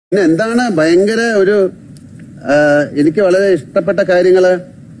പിന്നെ എന്താണ് ഭയങ്കര ഒരു എനിക്ക് വളരെ ഇഷ്ടപ്പെട്ട കാര്യങ്ങള്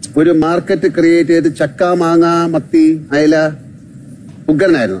ഒരു മാർക്കറ്റ് ക്രിയേറ്റ് ചെയ്ത് ചക്ക മാങ്ങ മത്തി അയല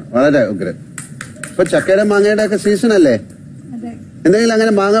ഉഗ്രനായിരുന്നു, വളരെ ഉഗ്രൻ. ഇപ്പൊ ചക്കയുടെ മാങ്ങയുടെ ഒക്കെ സീസൺ അല്ലേ? എന്തെങ്കിലും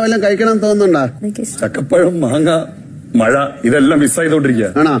അങ്ങനെ മാങ്ങ വല്ലതും കഴിക്കണം തോന്നുന്നുണ്ടോ? ചക്കപ്പഴം മാങ്ങ മഴ ഇതെല്ലാം മിസ്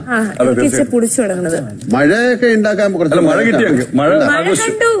ചെയ്തോണ്ടിരിക്കുക. ആണോ? മഴയൊക്കെ ഉണ്ടാക്കാൻ മഴ കിട്ടിയ മഴ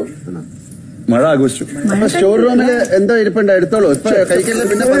ആഘോഷിച്ചു. അപ്പൊ സ്റ്റോർ റൂമില് എന്തോ ഇരിപ്പുണ്ട്, എടുത്തോളൂ. ഇപ്പൊ കഴിക്കില്ല,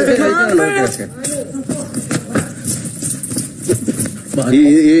 പിന്നെ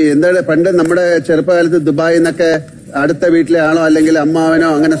ഈ എന്താണ് പണ്ട് നമ്മുടെ ചെറുപ്പകാലത്ത് ദുബായിൽ നിന്നൊക്കെ അടുത്ത വീട്ടിലെ ആളോ അല്ലെങ്കിൽ അമ്മാവനോ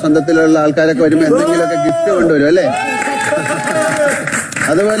അങ്ങനെ സ്വന്തത്തിലുള്ള ആൾക്കാരൊക്കെ വരുമ്പോ എന്തെങ്കിലുമൊക്കെ ഗിഫ്റ്റ് കൊണ്ടുവരും അല്ലേ?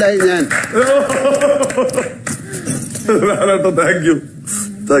 അതുപോലായി ഞാൻ.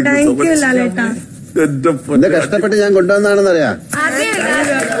 എന്താ കഷ്ടപ്പെട്ട് ഞാൻ കൊണ്ടുവന്നാണെന്നറിയാം.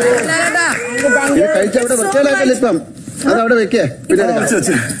 ഇത് കഴിച്ചവിടെ വൃത്തിയാക്കല്ലേ ഇപ്പം, അതവിടെ വെക്കേ. പിന്നെ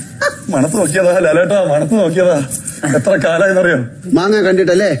മണത്ത് നോക്കിയതാ ലാലേട്ടാ, മണത്ത് നോക്കിയതാ. എത്ര കാലായെന്നറിയോ മാങ്ങ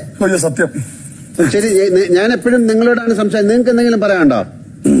കണ്ടിട്ടല്ലേ? സത്യം. ശരി, ഞാൻ എപ്പോഴും നിങ്ങളോടാണ് സംസാരിക്കുന്നത്. നിങ്ങൾക്ക് എന്തെങ്കിലും പറയാനുണ്ടോ?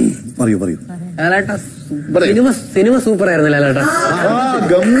 പറയൂ പറയൂ. സിനിമ സൂപ്പർ ആയിരുന്നു ലാലേട്ടാ,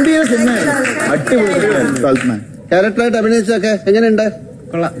 ഗംഭീര സിനിമ, അടിപൊളി. ക്യാരക്ടറായിട്ട് അഭിനയിച്ചൊക്കെ എങ്ങനെയുണ്ട്?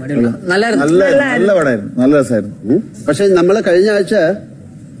 നല്ല പടമായിരുന്നു, നല്ല രസമായിരുന്നു. പക്ഷെ നമ്മള് കഴിഞ്ഞ ആഴ്ച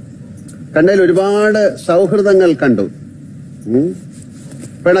കണ്ടതിൽ ഒരുപാട് സൗഹൃദങ്ങൾ കണ്ടു,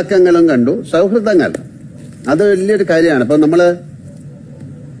 പിണക്കങ്ങളും കണ്ടു, സൗഹൃദങ്ങൾ. അത് വലിയൊരു കാര്യമാണ്. അപ്പൊ നമ്മള്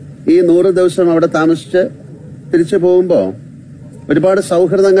ഈ 100 ദിവസം അവിടെ താമസിച്ച് തിരിച്ചു പോകുമ്പോ ഒരുപാട്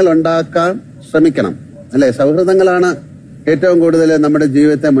സൗഹൃദങ്ങൾ ഉണ്ടാക്കാൻ ശ്രമിക്കണം, അല്ലെ? സൗഹൃദങ്ങളാണ് ഏറ്റവും കൂടുതൽ നമ്മുടെ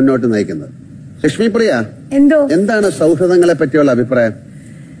ജീവിതത്തെ മുന്നോട്ട് നയിക്കുന്നത്. ലക്ഷ്മിപ്രിയ, എന്താണ് സൗഹൃദങ്ങളെ പറ്റിയുള്ള അഭിപ്രായം?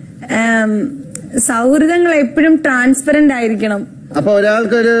 സൗഹൃദങ്ങൾ എപ്പോഴും ട്രാൻസ്പെറന്റ് ആയിരിക്കണം. അപ്പൊ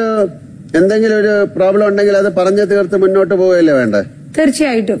ഒരാൾക്കൊരു എന്തെങ്കിലും ഒരു പ്രോബ്ലം ഉണ്ടെങ്കിൽ അത് പറഞ്ഞു തീർത്ത് മുന്നോട്ട് പോവുകയല്ലേ വേണ്ടേ?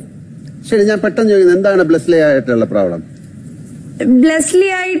 തീർച്ചയായിട്ടും. ശരി, ഞാൻ പെട്ടെന്ന് ചോദിക്കുന്നത്, എന്താണ് ബ്ലെസ്ലി ആയിട്ടുള്ള പ്രോബ്ലം? ബ്ലെസ്ലി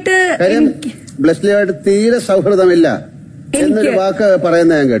ആയിട്ട് തീരെ സൗഹൃദമില്ല എന്നൊരു വാക്ക്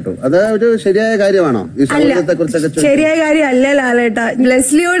പറയുന്നത് ഞാൻ കേട്ടു. അത് ഒരു ശരിയായ കാര്യമാണോ? ഈ സൗഹൃദത്തെ കുറിച്ചൊക്കെ ശരിയായ കാര്യം അല്ല ലാലേട്ടാ.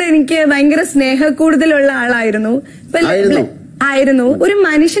 ബ്ലെസ്ലിയോട് എനിക്ക് ഭയങ്കര സ്നേഹക്കൂടുതലുള്ള ആളായിരുന്നു. ഒരു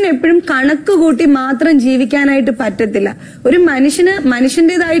മനുഷ്യന് എപ്പോഴും കണക്ക് കൂട്ടി മാത്രം ജീവിക്കാനായിട്ട് പറ്റത്തില്ല. ഒരു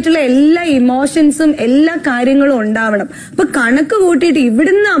മനുഷ്യന്റേതായിട്ടുള്ള എല്ലാ ഇമോഷൻസും എല്ലാ കാര്യങ്ങളും ഉണ്ടാവണം. അപ്പൊ കണക്ക് കൂട്ടിയിട്ട്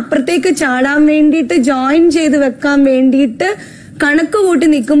ഇവിടുന്ന് അപ്പുറത്തേക്ക് ചാടാൻ വേണ്ടിയിട്ട് ജോയിൻ ചെയ്ത് വെക്കാൻ വേണ്ടിയിട്ട് കണക്ക് കൂട്ടി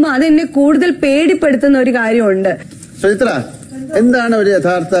നിൽക്കുമ്പോ അതെന്നെ കൂടുതൽ പേടിപ്പെടുത്തുന്ന ഒരു കാര്യമുണ്ട്. സുചിത്ര, എന്താണ് ഒരു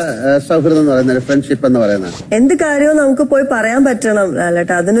യഥാർത്ഥ സൗഹൃദം എന്ന് പറയുന്നത്, ഫ്രണ്ട്ഷിപ്പ് എന്ന് പറയുന്നത്? എന്ത് കാര്യവും നമുക്ക് പോയി പറയാൻ പറ്റണം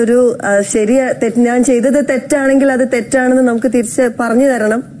ലാലേട്ടാ. അതിനൊരു ഞാൻ ചെയ്തത് തെറ്റാണെങ്കിൽ അത് തെറ്റാണെന്ന് നമുക്ക് തിരിച്ച് പറഞ്ഞു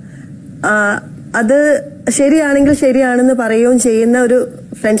തരണം. അത് ശരിയാണെങ്കിൽ ശരിയാണെന്ന് പറയുകയും ചെയ്യുന്ന ഒരു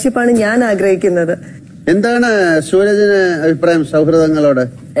ഫ്രണ്ട്ഷിപ്പാണ് ഞാൻ ആഗ്രഹിക്കുന്നത്. എന്താണ് സൂരജിന് അഭിപ്രായം സൗഹൃദങ്ങളോട്?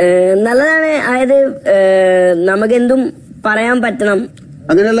 നല്ലതാണ്. അതായത് നമുക്കെന്തും പറയാൻ പറ്റണം.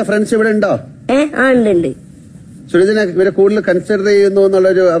 അങ്ങനെയുള്ള ഫ്രണ്ട്സ് ഇവിടെ ഉണ്ടോ? ഉണ്ട്. സുരജിനെ ഇവരെ കൂടുതൽ കൺസിഡർ ചെയ്യുന്നു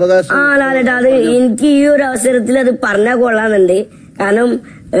എന്നുള്ളൊരു അവകാശം. ലാലേട്ടാ, അത് എനിക്ക് ഈ ഒരു അവസരത്തിൽ അത് പറഞ്ഞാൽ കൊള്ളാന്നുണ്ട്. കാരണം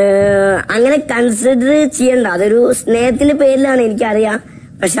അങ്ങനെ കൺസിഡർ ചെയ്യണ്ട, അതൊരു സ്നേഹത്തിന്റെ പേരിലാണ് എനിക്കറിയാം.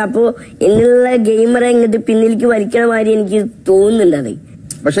 പക്ഷെ അപ്പോ എന്നുള്ള ഗെയിമറെ ഇങ്ങോട്ട് പിന്നിലേക്ക് വലിക്കണ മാതിരി എനിക്ക് തോന്നുന്നുണ്ട് അത്.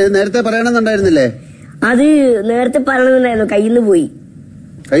 പക്ഷെ നേരത്തെ പറയണമെന്നുണ്ടായിരുന്നില്ലേ? അത് നേരത്തെ പറയണമെന്നുണ്ടായിരുന്നു, കയ്യിന്ന് പോയി.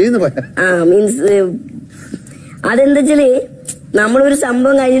 മീൻസ് അതെന്താ വെച്ചാല് നമ്മളൊരു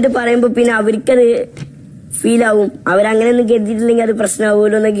സംഭവം കഴിഞ്ഞിട്ട് പറയുമ്പോ പിന്നെ അവർക്കത് ഫീൽ ആവും. അവരങ്ങനെ ഒന്നും കരുതിയിട്ടില്ലെങ്കിൽ അത്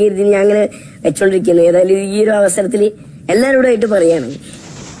പ്രശ്നമാവുമല്ലോ എന്ന് കരുതി ഞാൻ അങ്ങനെ വെച്ചോണ്ടിരിക്കുന്നു. ഏതായാലും ഈ ഒരു അവസരത്തിൽ എല്ലാവരോടും ആയിട്ട് പറയാണ്.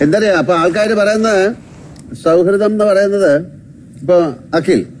 എന്താ പറയാ, അപ്പൊ ആൾക്കാര് പറയുന്നത് സൗഹൃദം എന്ന് പറയുന്നത് ഇപ്പൊ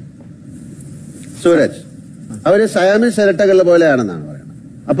അഖിൽ, സൂരജ് അവര് സയാമിസ് ഇരട്ടകളെ പോലെയാണെന്നാണ് പറയുന്നത്.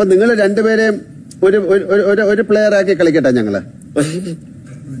 അപ്പൊ നിങ്ങൾ രണ്ടുപേരെയും ഒരു പ്ലെയർ ആക്കി കളിക്കട്ടെ ഞങ്ങള്,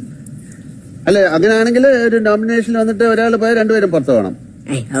 അല്ലെ? അങ്ങനെയാണെങ്കിൽ ഒരു നോമിനേഷൻ വന്നിട്ട് ഒരാൾ പോയാൽ രണ്ടുപേരും പുറത്തു പോകണം.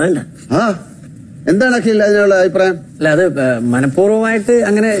 എന്താണ് അഖിൽ അതിനുള്ള അഭിപ്രായം? അല്ല, അത് മനഃപൂർവ്വമായിട്ട്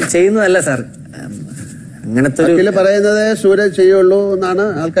അങ്ങനെ ചെയ്യുന്നതല്ല സാർ. അങ്ങനത്തെ അഖില് പറയുന്നത് സൂരജ് ചെയ്യുള്ളൂ എന്നാണ്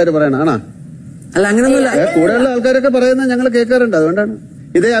ആൾക്കാർ പറയണത്. ആണോ? അല്ല, അങ്ങനെയൊന്നുമില്ല. കൂടെയുള്ള ആൾക്കാരൊക്കെ പറയുന്നത് ഞങ്ങൾ കേൾക്കാറുണ്ട്, അതുകൊണ്ടാണ്.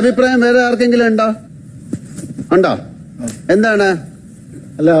 ഇതേ അഭിപ്രായം വേറെ ആർക്കെങ്കിലും ഉണ്ടോ? എന്താണ്?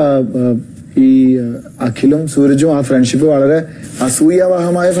 അല്ല, ഈ അഖിലും സൂരജും ആ ഫ്രണ്ട്ഷിപ്പ് വളരെ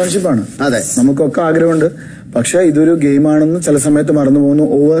അസൂയാവഹമായ ഫ്രണ്ട്ഷിപ്പാണ്. അതെ, നമുക്കൊക്കെ ആഗ്രഹമുണ്ട്. പക്ഷെ ഇതൊരു ഗെയിമാണെന്ന് ചില സമയത്ത് മറന്നു പോകുന്നു.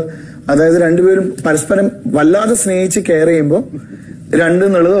 അതായത് രണ്ടുപേരും പരസ്പരം വല്ലാതെ സ്നേഹിച്ച് കെയർ ചെയ്യുമ്പോൾ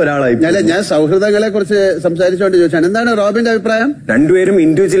രണ്ടെന്നുള്ളത് ഒരാളായി. ഞാൻ സൗഹൃദങ്ങളെ കുറിച്ച് സംസാരിച്ചുകൊണ്ട് ചോദിച്ചാണ്, എന്താണ് റോബിന്റെ അഭിപ്രായം? രണ്ടുപേരും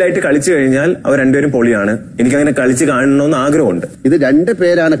ഇൻഡിവിജ്വൽ ആയിട്ട് കളിച്ചു കഴിഞ്ഞാൽ അവർ രണ്ടുപേരും പൊളിയാണ്. എനിക്ക് അങ്ങനെ കളിച്ച് കാണണമെന്ന് ആഗ്രഹമുണ്ട്. ഇത് 2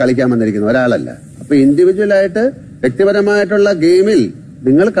 പേരാണ് കളിക്കാൻ വന്നിരിക്കുന്നത്, ഒരാളല്ല. അപ്പൊ ഇൻഡിവിജ്വൽ ആയിട്ട് വ്യക്തിപരമായിട്ടുള്ള ഗെയിമിൽ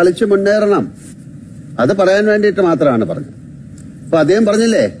നിങ്ങൾ കളിച്ചു മുന്നേറണം. അത് പറയാൻ വേണ്ടിയിട്ട് മാത്രമാണ് പറഞ്ഞത്. അപ്പൊ അദ്ദേഹം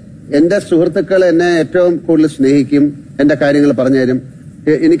പറഞ്ഞില്ലേ, എന്റെ സുഹൃത്തുക്കൾ എന്നെ ഏറ്റവും കൂടുതൽ സ്നേഹിക്കും, എന്റെ കാര്യങ്ങൾ പറഞ്ഞുതരും,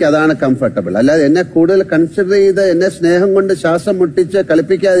 എനിക്ക് അതാണ് കംഫർട്ടബിൾ. അല്ലാതെ എന്നെ കൂടുതൽ കൺസിഡർ ചെയ്ത് എന്നെ സ്നേഹം കൊണ്ട് ശ്വാസം മുട്ടിച്ച്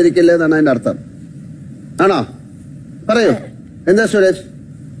കളിപ്പിക്കാതിരിക്കില്ല എന്നാണ് അതിന്റെ അർത്ഥം. ആണോ? പറയൂ. എന്താ സുരേഷ്?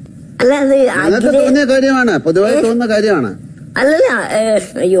 നിങ്ങൾക്ക് തോന്നിയ കാര്യമാണ്, പൊതുവായി തോന്നുന്ന കാര്യമാണ്. അല്ലല്ല,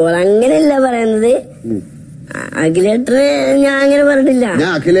 അയ്യോ അങ്ങനെയല്ല പറയുന്നത്. അഖിലേട്ടൻ ഞാൻ അങ്ങനെ പറഞ്ഞിട്ടില്ല. ഞാൻ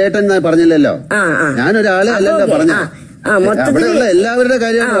അഖിലേട്ടൻ പറഞ്ഞില്ലല്ലോ. ഞാനൊരാളെ അല്ലല്ലോ പറഞ്ഞത്. അവിടെയുള്ള എല്ലാവരുടെ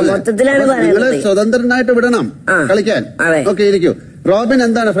കാര്യമാണ്. നിങ്ങളെ സ്വതന്ത്രനായിട്ട് വിടണം കളിക്കാൻ. ഓക്കെ, ഇരിക്കൂ. റോബിൻ,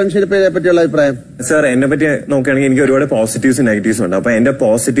 എന്താണ് ഫ്രണ്ട്ഷിപ്പിനെ പറ്റിയുള്ള അഭിപ്രായം? സാർ, എന്നെ പറ്റി നോക്കുകയാണെങ്കിൽ എനിക്ക് ഒരുപാട് പോസിറ്റീവ്സും നെഗറ്റീവ്സും ഉണ്ട്. അപ്പൊ എന്റെ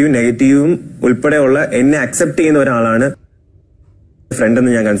പോസിറ്റീവും നെഗറ്റീവും ഉൾപ്പെടെയുള്ള എന്നെ അക്സെപ്റ്റ് ചെയ്യുന്ന ഒരാളാണ് ഫ്രണ്ട്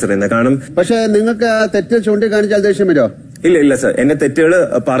എന്ന് ഞാൻ കൺസിഡർ ചെയ്യുന്നത്. കാരണം പക്ഷെ നിങ്ങൾക്ക് ആ തെറ്റ് ചൂണ്ടിക്കാണിച്ചാൽ ദേഷ്യം വരുമോ? ഇല്ല സാർ, എന്നെ തെറ്റുകൾ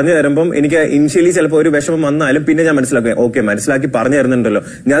പറഞ്ഞു തരുമ്പം എനിക്ക് ഇനിഷ്യലി ചിലപ്പോൾ ഒരു വിഷമം വന്നാലും പിന്നെ ഞാൻ മനസ്സിലാക്കും, ഓക്കെ മനസ്സിലാക്കി പറഞ്ഞു തരുന്നുണ്ടല്ലോ,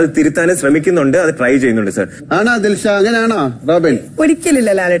 ഞാൻ അത് തിരുത്താനും ശ്രമിക്കുന്നുണ്ട്, അത് ട്രൈ ചെയ്യുന്നുണ്ട് സാർ. ആണോ ദിൽഷ? അങ്ങനെയാണോ റോബിൻ? ഒരിക്കലില്ല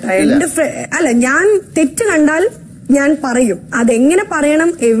ലാലേട്ട. എന്റെ ഞാൻ തെറ്റ് കണ്ടാൽ ഞാൻ പറയും. അതെങ്ങനെ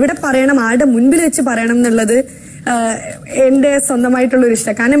പറയണം, എവിടെ പറയണം, ആരുടെ മുൻപിൽ വെച്ച് പറയണം എന്നുള്ളത് എന്റെ സ്വന്തമായിട്ടുള്ള ഒരു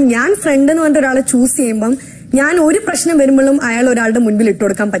ഇഷ്ടം. കാരണം ഞാൻ ഫ്രണ്ട് എന്ന് പറഞ്ഞിട്ട് ഒരാളെ ചൂസ് ചെയ്യുമ്പം ഞാൻ ഒരു പ്രശ്നം വരുമ്പോഴും അയാൾ ഒരാളുടെ മുൻപിൽ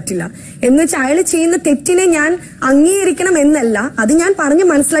ഇട്ടുകൊടുക്കാൻ പറ്റില്ല. എന്ന് വെച്ചാൽ അയാൾ ചെയ്യുന്ന തെറ്റിനെ ഞാൻ അംഗീകരിക്കണം എന്നല്ല, അത് ഞാൻ പറഞ്ഞ്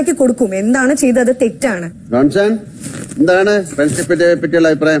മനസ്സിലാക്കി കൊടുക്കും എന്താണ് ചെയ്തത് തെറ്റാണ്. എന്താണ് ഫ്രണ്ട്ഷിപ്പിനെ പറ്റിയുള്ള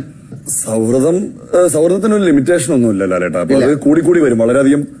അഭിപ്രായം? സൗഹൃദത്തിനൊരു ലിമിറ്റേഷൻ ഒന്നുമില്ല ലാലേട്ടാ. അപ്പൊ അത് കൂടിക്കൂടി വരും,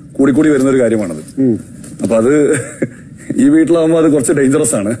 വളരെയധികം കൂടിക്കൂടി വരുന്ന ഒരു കാര്യമാണത്. അപ്പൊ അത് ഈ വീട്ടിലാവുമ്പോ അത് കുറച്ച്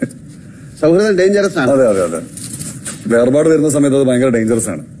ഡേഞ്ചറസ് ആണ്. സൗഹൃദം ഡേഞ്ചറസ് ആണ്. അതെ. വേർപാട് വരുന്ന സമയത്ത് അത് ഭയങ്കര ഡേഞ്ചറസ്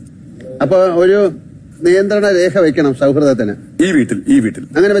ആണ്. അപ്പൊ ഒരു നിയന്ത്രണ രേഖ വെക്കണം സൗഹൃദത്തിന്. ഈ വീട്ടിൽ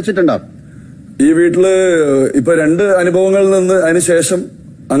അങ്ങനെ വെച്ചിട്ടുണ്ടോ? ഈ വീട്ടില് ഇപ്പൊ 2 അനുഭവങ്ങളിൽ നിന്ന് അതിനുശേഷം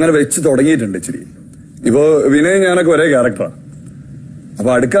അങ്ങനെ വെച്ച് തുടങ്ങിയിട്ടുണ്ട്. ഇച്ചിരി ഇപ്പൊ വിനയ് ഞാനൊക്കെ ഒരേ ക്യാരക്ടറാണ്. അപ്പൊ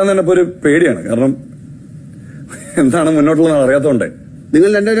അടുക്കാൻ തന്നെ ഇപ്പൊ ഒരു പേടിയാണ്. കാരണം എന്താണ് മുന്നോട്ടുള്ളത് അറിയാത്തോണ്ടേ. നിങ്ങൾ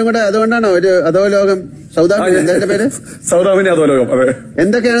രണ്ടുപേരും കൂടെ അതുകൊണ്ടാണോ ഒരു അധോലോകം? സൗദാമിനി എന്താ പേര്? സൗദാമിനി അധോലോകം. അതെ.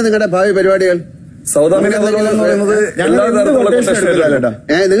 എന്തൊക്കെയാണ് നിങ്ങളുടെ ഭാവി പരിപാടികൾ? സൗദാമിനി അധോലോകം എന്ന് പറയുന്നത് എല്ലാ തരത്തിലുള്ള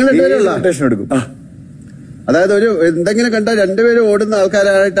നിങ്ങൾ രണ്ടുപേരും എടുക്കും. അതായത് ഒരു എന്തെങ്കിലും കണ്ടാൽ രണ്ടുപേരും ഓടുന്ന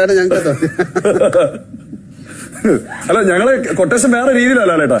ആൾക്കാരായിട്ടാണ് ഞങ്ങൾക്ക് അല്ല, ഞങ്ങളെ കൊട്ടേഷൻ വേറെ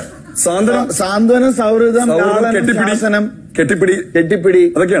രീതിയിലല്ല ലേട്ടാ. സാന്ത്വനം, സൗഹൃദം, കെട്ടിപ്പിടി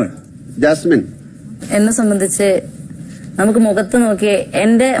അതൊക്കെയാണ്. ജാസ്മിൻ, എന്നെ സംബന്ധിച്ച് നമുക്ക്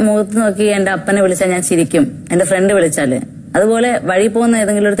എന്റെ മുഖത്ത് നോക്കി എന്റെ അപ്പനെ വിളിച്ചാൽ ഞാൻ ചിരിക്കും, എന്റെ ഫ്രണ്ട് വിളിച്ചാല്. അതുപോലെ വഴി പോകുന്ന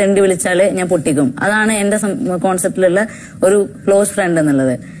ഏതെങ്കിലും ഒരു തെണ്ടി വിളിച്ചാല് ഞാൻ പൊട്ടിക്കും. അതാണ് എന്റെ കോൺസെപ്റ്റിലുള്ള ഒരു ക്ലോസ് ഫ്രണ്ട്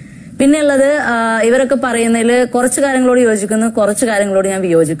എന്നുള്ളത്. പിന്നെയുള്ളത്, ഇവരൊക്കെ പറയുന്നതിൽ കുറച്ച് കാര്യങ്ങളോട് യോജിക്കുന്നു, കുറച്ച് കാര്യങ്ങളോട് ഞാൻ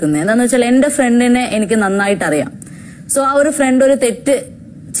വിയോജിക്കുന്നു. എന്താന്ന് വെച്ചാൽ എന്റെ ഫ്രണ്ടിനെ എനിക്ക് നന്നായിട്ട് അറിയാം. സോ ആ ഒരു ഫ്രണ്ട് ഒരു തെറ്റ്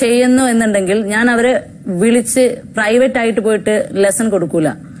ചെയ്യുന്നു എന്നുണ്ടെങ്കിൽ ഞാൻ അവരെ വിളിച്ച് പ്രൈവറ്റ് ആയിട്ട് പോയിട്ട് ലെസൺ കൊടുക്കൂല.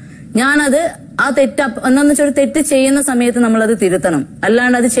 ഞാനത് ആ എന്താന്ന് വെച്ചാൽ ഒരു തെറ്റ് ചെയ്യുന്ന സമയത്ത് നമ്മളത് തിരുത്തണം.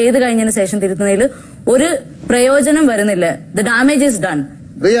 അല്ലാണ്ട് അത് ചെയ്ത് കഴിഞ്ഞതിന് ശേഷം തിരുത്തുന്നതിൽ ഒരു പ്രയോജനം വരുന്നില്ല. The damage is done.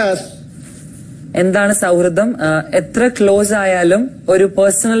 എന്താണ് സൗഹൃദം? എത്ര ക്ലോസ് ആയാലും ഒരു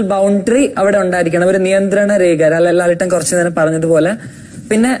പേഴ്സണൽ ബൗണ്ടറി അവിടെ ഉണ്ടായിരിക്കണം, ഒരു നിയന്ത്രണ രേഖ. ലാലേട്ടൻ കുറച്ചു നേരം പറഞ്ഞതുപോലെ.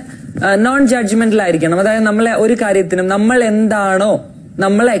 പിന്നെ നോൺ ജഡ്ജ്മെന്റൽ അതായത് നമ്മളെ ഒരു കാര്യത്തിനും നമ്മൾ എന്താണോ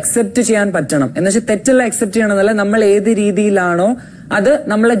നമ്മളെ അക്സെപ്റ്റ് ചെയ്യാൻ പറ്റണം. എന്ന് വെച്ചാൽ തെറ്റെല്ലാം അക്സെപ്റ്റ് ചെയ്യണമെന്നല്ല, നമ്മൾ ഏത് രീതിയിലാണോ അത്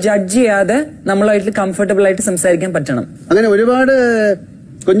നമ്മളെ ജഡ്ജ് ചെയ്യാതെ നമ്മളായിട്ട് കംഫർട്ടബിൾ ആയിട്ട് സംസാരിക്കാൻ പറ്റണം. അങ്ങനെ ഒരുപാട്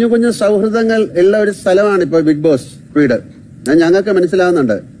കുഞ്ഞു കുഞ്ഞു സൗഹൃദങ്ങൾ ഉള്ള ഒരു സ്ഥലമാണ് ഇപ്പൊ ബിഗ് ബോസ് വീട്. ഞങ്ങൾക്ക്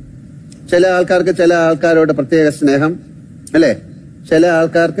മനസ്സിലാവുന്നുണ്ട്. ചില ആൾക്കാർക്ക് ചില ആൾക്കാരോട് പ്രത്യേക സ്നേഹം, അല്ലെ? ചില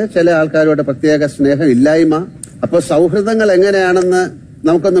ആൾക്കാർക്ക് ചില ആൾക്കാരോട് പ്രത്യേക സ്നേഹം ഇല്ലായ്മ. അപ്പൊ സൗഹൃദങ്ങൾ എങ്ങനെയാണെന്ന്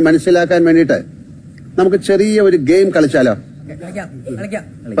നമുക്കൊന്ന് മനസ്സിലാക്കാൻ വേണ്ടിയിട്ട് നമുക്ക് ചെറിയ ഒരു ഗെയിം കളിച്ചാലോ?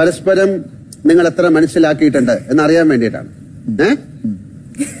 പരസ്പരം നിങ്ങൾ എത്ര മനസ്സിലാക്കിയിട്ടുണ്ട് എന്നറിയാൻ വേണ്ടിയിട്ടാണ്.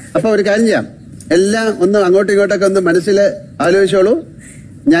 അപ്പൊ ഒരു കാര്യം ചെയ്യാം, എല്ലാം ഒന്ന് അങ്ങോട്ടും ഇങ്ങോട്ടൊക്കെ ഒന്ന് മനസ്സിൽ ആലോചിച്ചോളൂ.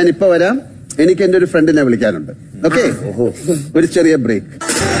 ഞാൻ ഇപ്പൊ വരാം, എനിക്ക് എന്റെ ഒരു ഫ്രണ്ടിനെ വിളിക്കാനുണ്ട്. ഓക്കെ, ഒരു ചെറിയ break.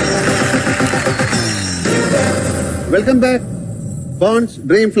 Welcome back. Bonds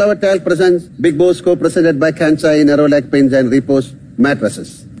Dream Flower Tile presents Big Boss co-presented by Kansai Nerolac Paints and Repose Mattresses.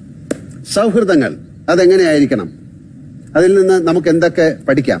 സൗഹൃദങ്ങൾ അതെങ്ങനെയായിരിക്കണം, അതിൽ നിന്ന് നമുക്ക് എന്തൊക്കെ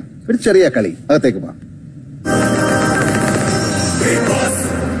പഠിക്കാം? ഒരു ചെറിയ കളി, അകത്തേക്ക് പോവാം.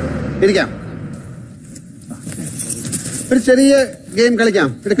 ഇരിക്കാം, ഒരു ചെറിയ ഗെയിം കളിക്കാം.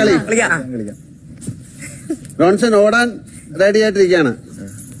 ഒരു കളി റോൺസൺ ഓടാൻ റെഡി ആയിട്ടിരിക്കുകയാണ്.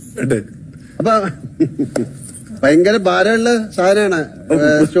 അപ്പൊ ഭയങ്കര ഭാരമുള്ള സാധനമാണ്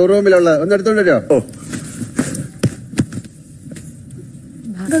ഷോറൂമിലുള്ള. ഒന്ന് എടുത്തോണ്ട് വരുമോ?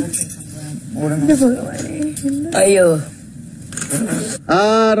 അയ്യോ,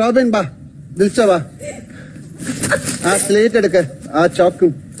 റോബിൻ ബാ, ദിൽഷ ബാ. ആ സ്ലേറ്റ് എടുക്ക്, ആ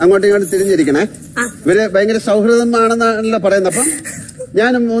ചോക്കും അങ്ങോട്ടും ഇങ്ങോട്ടും തിരിഞ്ഞിരിക്കണേ. ഇവര് ഭയങ്കര സൗഹൃദമാണെന്നാണല്ലോ പറയുന്നത്. അപ്പം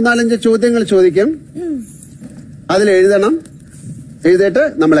ഞാൻ 3-4 ചോദ്യങ്ങൾ ചോദിക്കും, അതിൽ എഴുതണം, എഴുതിയിട്ട്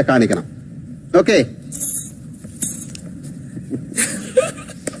നമ്മളെ കാണിക്കണം. ഓക്കെ?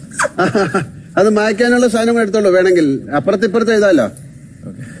 അത് മായ്ക്കാനുള്ള സാധനങ്ങൾ എടുത്തോളൂ, വേണമെങ്കിൽ അപ്പുറത്തിപ്പുറത്ത് എഴുതാലോ.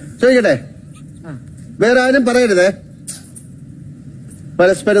 ചോദിക്കട്ടെ? വേറെ ആരും പറയരുതേ,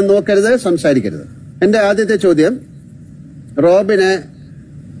 പരസ്പരം നോക്കരുത്, സംസാരിക്കരുത്. എന്റെ ആദ്യത്തെ ചോദ്യം, റോബിന്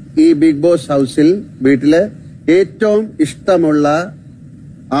ഈ ബിഗ് ബോസ് ഹൗസിൽ വീട്ടില് ഏറ്റവും ഇഷ്ടമുള്ള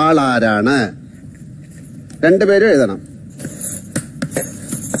ആളാരാണ്? രണ്ടുപേരും എഴുതണം.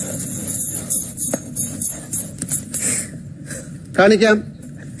 കാണിക്കാം,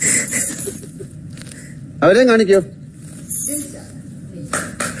 അവരെയും കാണിക്കൂ.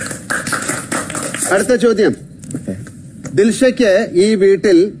 അടുത്ത ചോദ്യം, ദിൽഷയ്ക്ക് ഈ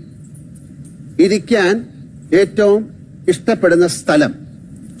വീട്ടിൽ ഇരിക്കാൻ ഏറ്റവും ഇഷ്ടപ്പെടുന്ന സ്ഥലം?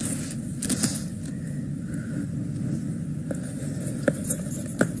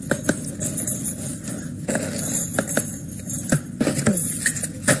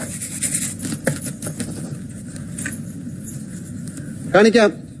 കാണിക്കാം.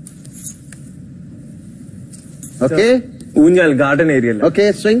 ഓക്കെ, ഊഞ്ഞാൽ, ഗാർഡൻ ഏരിയ. Okay,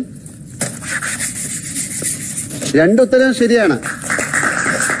 swing. രണ്ടുത്തരം ശരിയാണ്.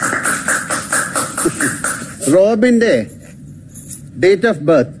 റോബിന്റെ ഡേറ്റ് ഓഫ്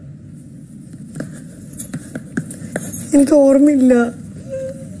ബർത്ത്? എനിക്ക് ഓർമ്മയില്ല.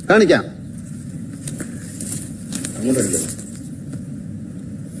 കാണിക്കാം.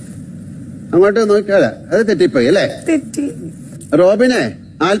 അങ്ങോട്ട് നോക്കിയാല, അത് തെറ്റിപ്പോയി അല്ലേ? തെറ്റി. റോബിനെ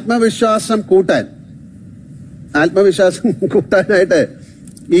ആത്മവിശ്വാസം കൂട്ടാനായിട്ട്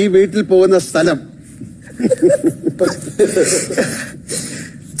ഈ വീട്ടിൽ പോകുന്ന സ്ഥലം?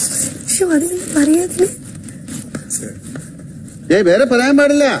 വേറെ പറയാൻ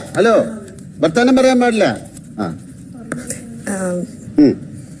പാടില്ല. ഹലോ, വർത്താനം പറയാൻ പാടില്ല.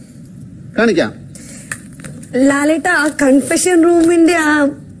 കാണിക്കാം. ലാലേട്ട, ആ കൺഫെഷൻ റൂമിന്റെ ആ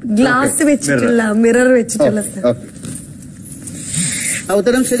ഗ്ലാസ് വെച്ചിട്ടുള്ള, മിറർ വെച്ചിട്ടുള്ള സ്ഥലം.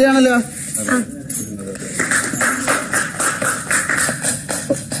 ഉത്തരം ശരിയാണല്ലോ.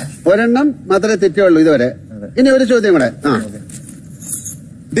 ഒരെണ്ണം മാത്രമേ തെറ്റുള്ളൂ ഇതുവരെ. ഇനി ഒരു ചോദ്യം കൂടെ.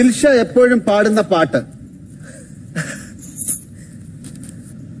 ദിൽഷ എപ്പോഴും പാടുന്ന പാട്ട്?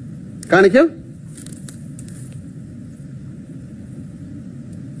 കാണിക്കൂ.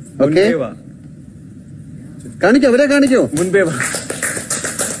 ഓക്കെ, കാണിക്കൂ, അവരെ കാണിക്കൂ. മുൻപേ വാ.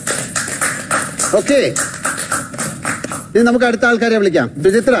 ഓക്കെ, ഇനി നമുക്ക് അടുത്ത ആൾക്കാരെ വിളിക്കാം.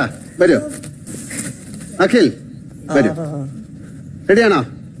 സുചിത്ര വരൂ, അഖിൽ വരൂ. റെഡിയാണോ?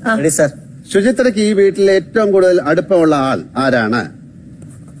 സുചിത്രയ്ക്ക് ഈ വീട്ടിൽ ഏറ്റവും കൂടുതൽ അടുപ്പമുള്ള ആൾ ആരാണ്?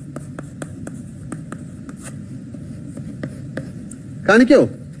 കാണിക്കൂ.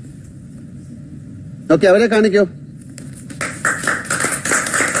 ഓക്കെ, അവരെ കാണിക്കൂ.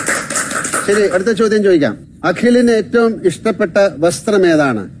 ശരി, അടുത്ത ചോദ്യം ചോദിക്കാം. അഖിലിന് ഏറ്റവും ഇഷ്ടപ്പെട്ട വസ്ത്രം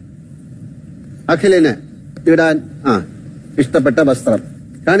ഏതാണ്? അഖിലിന് ഇടാൻ ഇഷ്ടപ്പെട്ട വസ്ത്രം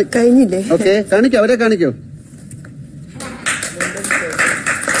കഴിഞ്ഞില്ലേ? ഓക്കെ, കാണിക്കൂ, അവരെ കാണിക്കൂ.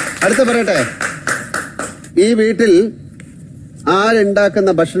 അടുത്ത പറയട്ടെ, ഈ വീട്ടിൽ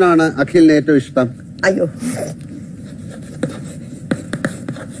ആരുണ്ടാക്കുന്ന ഭക്ഷണമാണ് അഖിലിന് ഏറ്റവും ഇഷ്ടം? അയ്യോ,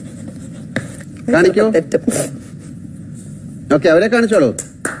 കാണിക്കൂ. ഓക്കെ, അവരെ കാണിച്ചോളൂ.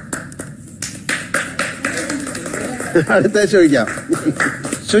 അടുത്ത ചോദിക്കാം.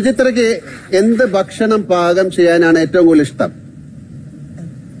 സുചിത്രയ്ക്ക് എന്ത് ഭക്ഷണം പാകം ചെയ്യാനാണ് ഏറ്റവും കൂടുതൽ ഇഷ്ടം?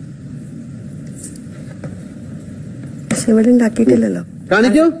 ഇവിടെ ഉണ്ടാക്കിയിട്ടില്ലല്ലോ.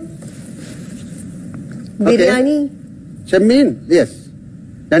 കാണിക്കൂ. ബിരിയാണി, ചെമ്മീൻ. യെസ്,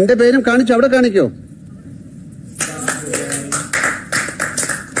 രണ്ടുപേരും കാണിച്ചു. അവിടെ കാണിക്കൂ.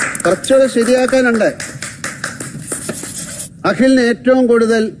 കുറച്ചുകൂടെ ശരിയാക്കാനുണ്ട്. അഖിലിന് ഏറ്റവും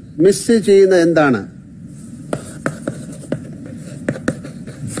കൂടുതൽ മിസ് ചെയ്യുന്ന എന്താണ്?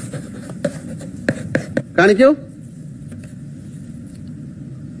 കാണിക്കൂ.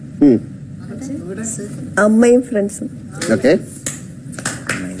 അമ്മയും ഫ്രണ്ട്സും. ഓക്കെ,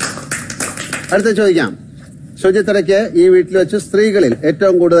 അടുത്ത ചോദിക്കാം. സുചിത്രയ്ക്ക് ഈ വീട്ടിൽ വെച്ച് സ്ത്രീകളിൽ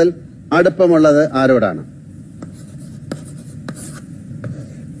ഏറ്റവും കൂടുതൽ അടുപ്പമുള്ളത് ആരോടാണ്?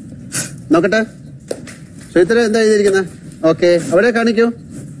 നോക്കട്ടെ, സുചിത്ര എന്താ എഴുതിയിരിക്കുന്നത്? ഓക്കെ, അവിടെ കാണിക്കൂ.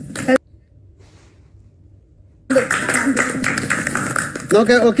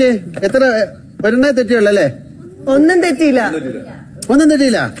 നോക്കെ. ഓക്കെ, എത്ര? ഒരെണ്ണേ തെറ്റിയുള്ളല്ലേ? ഒന്നും തെറ്റിയില്ല. ഒന്നും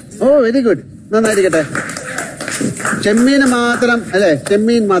തെറ്റിയില്ല. ഓ, വെരി ഗുഡ്, നന്നായിരിക്കട്ടെ. ചെമ്മീൻ മാത്രം അല്ലേ?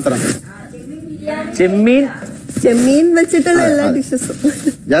 ചെമ്മീൻ മാത്രം. ചെമ്മീൻ വെച്ചിട്ടുള്ള എല്ലാ ഡിഷസും.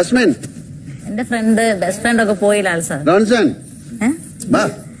 ജാസ്മിൻ, എന്റെ ഫ്രണ്ട്, ബെസ്റ്റ് ഫ്രണ്ട് ഒക്കെ പോയി ലാൽ സാർ. റോൺസൺ, വാ.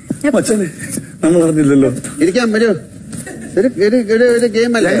 നമ്മൾ അറിഞ്ഞില്ലല്ലോ. ഇരിക്കാം, വരൂ. ഒരു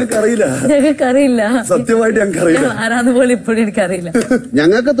ഗെയിം അല്ലേ? ഞങ്ങൾക്കറിയില്ല, സത്യമായിട്ട് ഞങ്ങൾക്കറിയില്ല. ആരാന്ന് പോലും ഇപ്പോഴും എനിക്കറിയില്ല.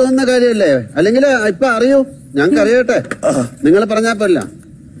 ഞങ്ങൾക്ക് തോന്നുന്ന കാര്യമല്ലേ? അല്ലെങ്കിൽ ഇപ്പൊ അറിയൂ, ഞങ്ങൾക്ക് അറിയട്ടെ, നിങ്ങൾ പറഞ്ഞാ പോല.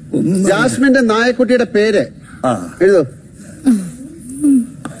 ജാസ്മിന്റെ നായക്കുട്ടിയുടെ പേര് എഴുതൂ.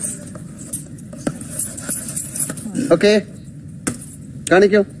 ഓക്കെ,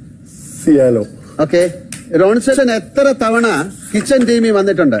 കാണിക്കൂ. സിയാലോ. ഓക്കെ, റോൺസൺ എത്ര തവണ കിച്ചൺ ടീമിൽ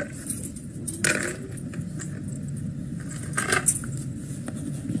വന്നിട്ടുണ്ട്?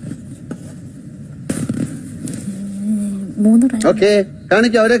 ഓക്കെ,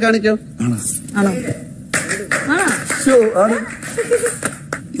 കാണിക്കൂ, അവരെ കാണിക്കൂ.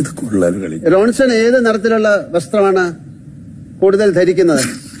 ഇത് കൊള്ളാൻ കളി. റോൺസൺ ഏത് നിറത്തിലുള്ള വസ്ത്രമാണ് കൂടുതൽ ധരിക്കുന്നത്?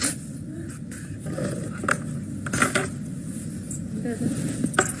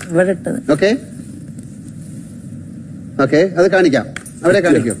 ഓക്കെ ഓക്കെ, അത് കാണിക്കാം, അവരെ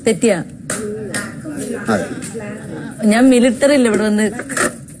കാണിക്കൂ. തെറ്റിയാ, ഞാൻ മിലിറ്ററിയിൽ ഇവിടെ വന്ന്.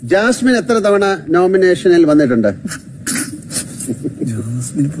 ജാസ്മിൻ എത്ര തവണ നോമിനേഷനിൽ വന്നിട്ടുണ്ട്?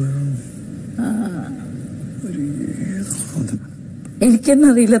 എനിക്കെന്നെ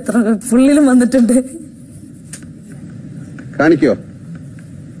അറിയില്ല, എത്ര ഫുള്ളിലും വന്നിട്ടുണ്ട്. കാണിക്കോ?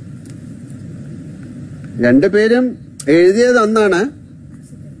 രണ്ടുപേരും എഴുതിയത് ഒന്നാണ്,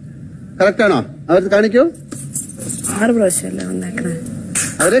 കറക്റ്റ് ആണോ? അവർ കാണിക്കൂ. 6 പ്രാവശ്യമല്ലേ വന്നേക്കണേ?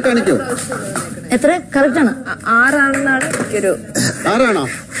 അവരെ കാണിക്കൂ. എത്ര കറക്റ്റ് ആണ്? 6 ആണെന്നാണ് എനിക്കൊരു. 6 ആണോ?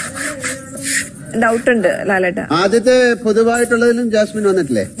 ഡൗട്ട് ഉണ്ട് ലാലേട്ട. ആദ്യത്തെ പൊതുവായിട്ടുള്ളതിലും ജാസ്മിൻ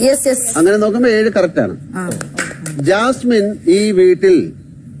വന്നിട്ടില്ലേ? അങ്ങനെ നോക്കുമ്പോ 7 കറക്റ്റ് ആണ്. ജാസ്മിൻ ഈ വീട്ടിൽ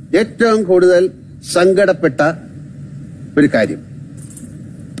ഏറ്റവും കൂടുതൽ സങ്കടപ്പെട്ട ഒരു കാര്യം.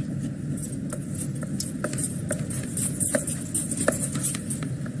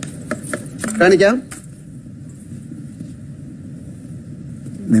 കാണിക്കാം.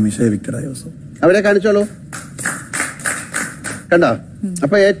 നിമിഷ എവിക്റ്റഡായ ദിവസം അവരെ കാണിച്ചോളൂ. കണ്ടോ?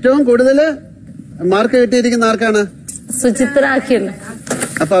 അപ്പൊ ഏറ്റവും കൂടുതൽ മാർക്ക് കിട്ടിയിരിക്കുന്ന ആർക്കാണ്? സുചിത്ര ആക്കിയല്ലോ.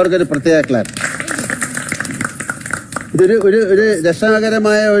 അപ്പൊ അവർക്കൊരു പ്രത്യേക ക്ലാസ്. ഇതൊരു ഒരു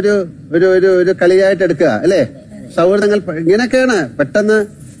രസകരമായ ഒരു കളിയായിട്ട് എടുക്കുക അല്ലേ? സൗഹൃദങ്ങൾ ഇങ്ങനെയൊക്കെയാണ് പെട്ടെന്ന്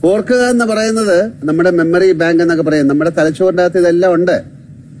ഓർക്കുക എന്ന് പറയുന്നത്. നമ്മുടെ മെമ്മറി ബാങ്ക് എന്നൊക്കെ പറയും. നമ്മുടെ തലച്ചോറിന്റെ അകത്ത് ഇതെല്ലാം ഉണ്ട്.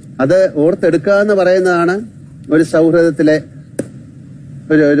 അത് ഓർത്തെടുക്കുക എന്ന് പറയുന്നതാണ് ഒരു സൗഹൃദത്തിലെ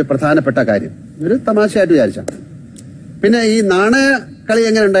ഒരു പ്രധാനപ്പെട്ട കാര്യം. ഒരു തമാശയായിട്ട് വിചാരിച്ച. പിന്നെ ഈ നാണയ കളി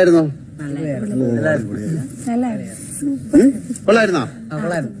എങ്ങനെ ഉണ്ടായിരുന്നു? കൊള്ളായിരുന്നോ?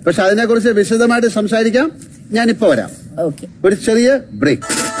 പക്ഷെ അതിനെക്കുറിച്ച് വിശദമായിട്ട് സംസാരിക്കാം. ഞാനിപ്പോ വരാം. ഒരു ചെറിയ break.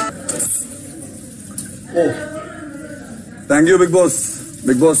 Thank you big boss.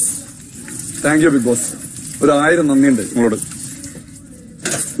 Big boss, thank you big boss. 1000 നന്ദിയുണ്ട് നിങ്ങളോട്.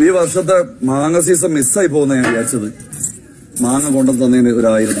 ഈ വർഷത്തെ മാങ്ങ സീസൺ മിസ്സായി പോകുന്ന ഞാൻ വിചാരിച്ചത്. മാങ്ങ കൊണ്ടു തന്നതിന്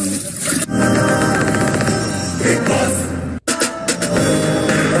 1000 നന്ദി.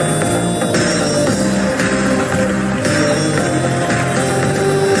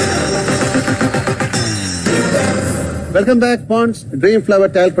 Welcome back, Ponds. Dream Flower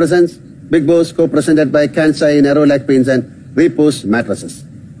Tile presents Big Boss, co-presented by Kansai, Nerolac Paints and Repose Mattresses.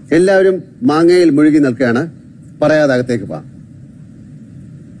 എല്ലാവരും മാങ്ങയിൽ മുഴുകി നിൽക്കുകയാണ്. പറയാതകത്തേക്ക് പോവാം.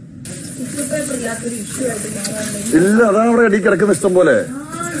 ഇല്ല, അതാണ് അവിടെ അടി കിടക്കുന്ന ഇഷ്ടം പോലെ.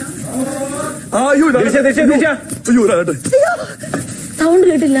 സൗണ്ട്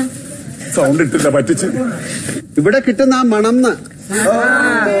കേട്ടില്ല. സൗണ്ട് ഇട്ടില്ല, പറ്റിച്ച്. ഇവിടെ കിട്ടുന്ന ആ മണംന്ന്.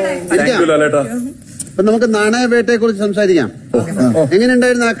 അപ്പൊ നമുക്ക് നാണയവേട്ടയെ കുറിച്ച് സംസാരിക്കാം.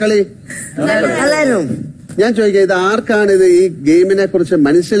 എങ്ങനെയുണ്ടായിരുന്നു ആ കളി? ഞാൻ ചോദിക്കാം, ഇത് ആർക്കാണ് ഇത് ഈ ഗെയിമിനെ കുറിച്ച്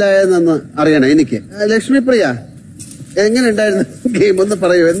മനസ്സിലായതെന്ന് അറിയണം എനിക്ക്. ലക്ഷ്മിപ്രിയ, എങ്ങനെയുണ്ടായിരുന്നു ഗെയിം? ഒന്ന്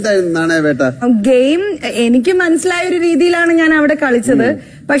പറയൂ, എന്തായിരുന്നു നാണയവേട്ട? ഗെയിം എനിക്ക് മനസ്സിലായ ഒരു രീതിയിലാണ് ഞാൻ അവിടെ കളിച്ചത്.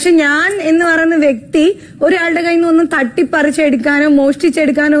 പക്ഷെ ഞാൻ എന്ന് പറയുന്ന വ്യക്തി ഒരാളുടെ കയ്യിൽ നിന്ന് ഒന്നും തട്ടിപ്പറിച്ചെടുക്കാനോ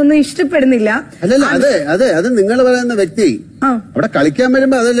മോഷ്ടിച്ചെടുക്കാനോ ഒന്നും ഇഷ്ടപ്പെടുന്നില്ല. അല്ലല്ല, അത് നിങ്ങൾ പറയുന്ന വ്യക്തി അവിടെ കളിക്കാൻ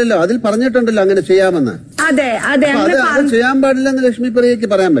വരുമ്പോ അതല്ലല്ലോ, അതിൽ പറഞ്ഞിട്ടുണ്ടല്ലോ അങ്ങനെ ചെയ്യാമെന്ന്. അതെ, ചെയ്യാൻ പാടില്ലെന്ന് ലക്ഷ്മിപ്രിയക്ക്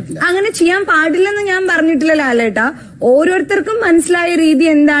പറയാൻ പറ്റില്ല. അങ്ങനെ ചെയ്യാൻ പാടില്ലെന്ന് ഞാൻ പറഞ്ഞിട്ടില്ല ലാലേട്ടാ. ഓരോരുത്തർക്കും മനസ്സിലായ രീതി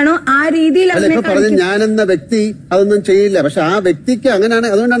എന്താണോ ആ രീതിയിൽ. ഇപ്പൊ പറഞ്ഞു ഞാനെന്ന വ്യക്തി അതൊന്നും ചെയ്യില്ല, പക്ഷെ ആ വ്യക്തിക്ക് അങ്ങനെയാണ്,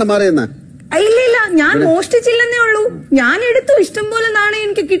 അതുകൊണ്ടാണ് മാറിയെന്ന്. ഇല്ല, ഞാൻ മോഷ്ടിച്ചില്ലെന്നേ ഉള്ളൂ. ഞാൻ എടുത്തു, ഇഷ്ടം പോലെ നാണയം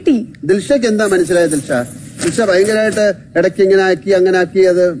എനിക്ക് കിട്ടി. ദിൽഷയ്ക്ക് എന്താ മനസ്സിലായത്? ദിൽഷ ഭയങ്കരമായിട്ട് ഇടയ്ക്ക് ഇങ്ങനെ ആക്കി അങ്ങനെ ആക്കി,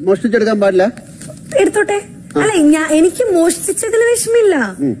 അത് മോഷ്ടിച്ചെടുക്കാൻ പാടില്ല. എടുത്തോട്ടെ. അല്ല, എനിക്ക് മോഷ്ടിച്ചതിൽ വിഷമില്ല.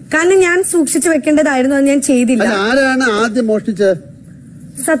 കാരണം ഞാൻ സൂക്ഷിച്ചു വെക്കേണ്ടതായിരുന്നു, അത് ഞാൻ ചെയ്തില്ല. ആരാണ് ആദ്യം മോഷ്ടിച്ചത്?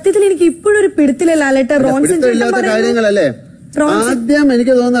 സത്യത്തിൽ എനിക്ക് ഇപ്പോഴും ഒരു പിടുത്തില്ല ലാലേട്ട. ഇല്ലാത്ത കാര്യങ്ങളല്ലേ. ആദ്യം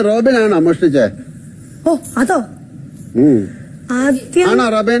എനിക്ക് തോന്നുന്നത് റോബിനാണോ മോഷ്ടിച്ചത്? ഓ, അതോ? ആദ്യം ആണോ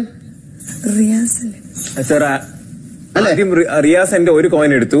റോബിൻ? ആദ്യം റിയാസ് എന്റെ ഒരു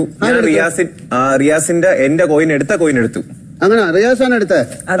കോയിൻ എടുത്തു, ഞാൻ റിയാസിന്റെ എന്റെ കോയിൻ എടുത്തു. അങ്ങനെ റിയാസാണ് എടുത്തത്.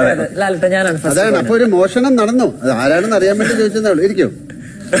 അതാണ്. അപ്പൊ ഒരു മോഷണം നടന്നു. അത് ആരാണെന്ന് അറിയാൻ വേണ്ടി ചോദിച്ചതേ ഉള്ളൂ. ഇരിക്കും.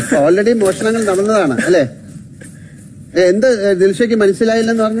 ഓൾറെഡി മോഷണങ്ങൾ നടന്നതാണ് അല്ലേ? എന്ത് ദിൽഷയ്ക്ക്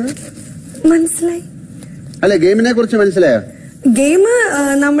മനസ്സിലായില്ലെന്ന് പറഞ്ഞത്? മനസ്സിലായി. അല്ലെ, ഗെയിമിനെ കുറിച്ച് മനസ്സിലായോ? ഗെയിം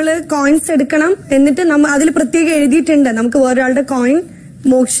നമ്മള് കോയിൻസ് എടുക്കണം, എന്നിട്ട് അതിൽ പ്രത്യേകം എഴുതിയിട്ടുണ്ട് നമുക്ക് വേറൊരാളുടെ കോയിൻ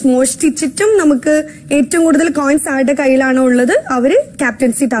മോഷ്ടിച്ചിട്ടും നമുക്ക് ഏറ്റവും കൂടുതൽ കോയിൻസ് ആരുടെ കയ്യിലാണോ ഉള്ളത് അവര്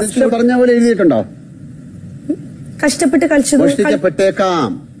ക്യാപ്റ്റൻസി ടാസ്ക് പറഞ്ഞ പോലെ എഴുതിയിട്ടുണ്ടോ? കഷ്ടപ്പെട്ട് കളിച്ചത് മോഷ്ടിക്കപ്പെട്ടേക്കാം.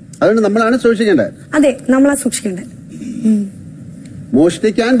 അതുകൊണ്ട് നമ്മളാണ് സൂക്ഷിക്കേണ്ടത്. അതെ, നമ്മളാ സൂക്ഷിക്കേണ്ടത്.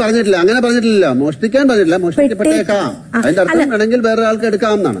 മോഷ്ടിക്കാൻ പറഞ്ഞിട്ടില്ല, അങ്ങനെ പറഞ്ഞിട്ടില്ലല്ലോ. മോഷ്ടിക്കാൻ പറഞ്ഞിട്ടില്ല, മോഷ്ടിക്കപ്പെട്ടേക്കാം. അതിന്റെ അർത്ഥം വേണമെങ്കിൽ വേറെ ആൾക്ക്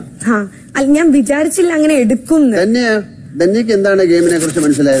എടുക്കാവുന്നതാണ്. ഞാൻ വിചാരിച്ചില്ല അങ്ങനെ എടുക്കും. ധന്യക്ക് എന്താണ് ഗെയിമിനെ കുറിച്ച്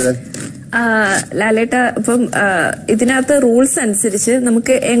മനസ്സിലായത്? ലാലേട്ട, ഇപ്പം ഇതിനകത്ത് റൂൾസ് അനുസരിച്ച്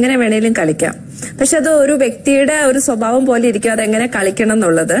നമുക്ക് എങ്ങനെ വേണേലും കളിക്കാം. പക്ഷെ അത് ഒരു വ്യക്തിയുടെ ഒരു സ്വഭാവം പോലെ ഇരിക്കും അതെങ്ങനെ കളിക്കണം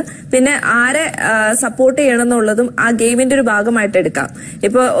എന്നുള്ളത്. പിന്നെ ആരെ സപ്പോർട്ട് ചെയ്യണം എന്നുള്ളതും ആ ഗെയിമിന്റെ ഒരു ഭാഗമായിട്ട് എടുക്കാം.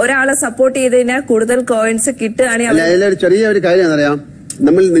 ഇപ്പൊ ഒരാളെ സപ്പോർട്ട് ചെയ്ത് കഴിഞ്ഞാൽ കൂടുതൽ കോയിൻസ് കിട്ടുകയാണെങ്കിൽ അതിലൊരു ചെറിയ ഒരു കാര്യം എന്നറിയാം.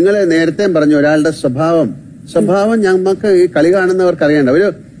 നിങ്ങൾ നേരത്തെ പറഞ്ഞു ഒരാളുടെ സ്വഭാവം ഞങ്ങൾക്ക് ഈ കളി കാണുന്നവർക്ക് അറിയണ്ട. ഒരു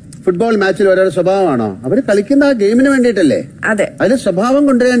ഫുട്ബോൾ മാച്ചിൽ ഒരാളുടെ സ്വഭാവമാണോ? അവര് കളിക്കുന്ന ആ ഗെയിമിന് വേണ്ടിയിട്ടല്ലേ? അതെ. അതിൽ സ്വഭാവം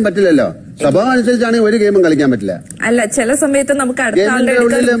കൊണ്ടുവരാൻ പറ്റില്ലല്ലോ. സ്വഭാവം അനുസരിച്ചാണെങ്കിൽ ഒരു ഗെയിമും കളിക്കാൻ പറ്റില്ല. അല്ല, ചില സമയത്ത് നമുക്ക് ഗെയിമിന്റെ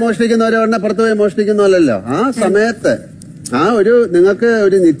ഉള്ളിൽ മോഷ്ടിക്കുന്നവരെ പുറത്തു പോയി മോഷ്ടിക്കുന്നല്ലോ. ആ സമയത്ത് നിങ്ങൾക്ക്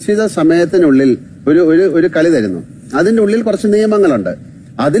ഒരു നിശ്ചിത സമയത്തിനുള്ളിൽ ഒരു കളി തരുന്നു. അതിന്റെ ഉള്ളിൽ കുറച്ച് നിയമങ്ങളുണ്ട്.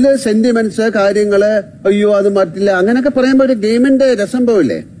 അതില് സെന്റിമെന്റ്സ്, കാര്യങ്ങള്, അയ്യോ അത് പറ്റില്ല, അങ്ങനെയൊക്കെ പറയുമ്പോ ഒരു ഗെയിമിന്റെ രസം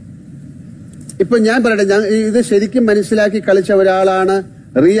പോവില്ലേ? ഇപ്പൊ ഞാൻ പറയട്ടെ, ഇത് ശരിക്കും മനസ്സിലാക്കി കളിച്ച ഒരാളാണ്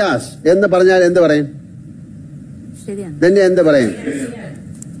റിയാസ് എന്ന് പറഞ്ഞാൽ എന്ത് പറയും? തന്നെ എന്ത് പറയും?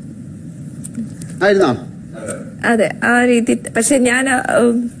 ആയിരുന്നോ? അതെ, ആ രീതി. പക്ഷെ ഞാൻ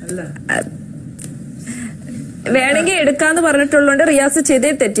വേണമെങ്കിൽ എടുക്കാന്ന് പറഞ്ഞിട്ടുള്ളതുകൊണ്ട് റിയാസ്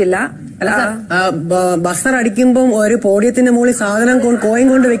ചെയ്തേ തെറ്റില്ല. ബസർ അടിക്കുമ്പോൾ ഒരു പോഡിയത്തിന്റെ മുകളിൽ സാധനം കോയിൻ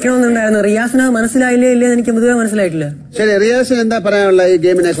കൊണ്ട് വെക്കണമെന്നുണ്ടായിരുന്നു. റിയാസിന് മനസ്സിലായില്ലേ ഇല്ലെന്ന് എനിക്ക് പൊതുവെ മനസ്സിലായിട്ടില്ല. ശരി, റിയാസിന് എന്താ പറയാനുള്ള ഈ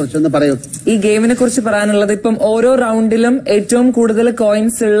ഗെയിമിനെ കുറിച്ച് ഒന്ന് പറയൂ. ഈ ഗെയിമിനെ കുറിച്ച് പറയാനുള്ളത്, ഇപ്പം ഓരോ റൗണ്ടിലും ഏറ്റവും കൂടുതൽ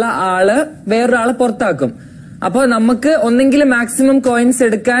കോയിൻസ് ഉള്ള ആള് വേറൊരാളെ പുറത്താക്കും. അപ്പൊ നമുക്ക് ഒന്നെങ്കിൽ മാക്സിമം കോയിൻസ്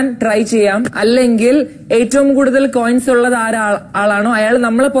എടുക്കാൻ ട്രൈ ചെയ്യാം, അല്ലെങ്കിൽ ഏറ്റവും കൂടുതൽ കോയിൻസ് ഉള്ളത് ആളാണോ അയാൾ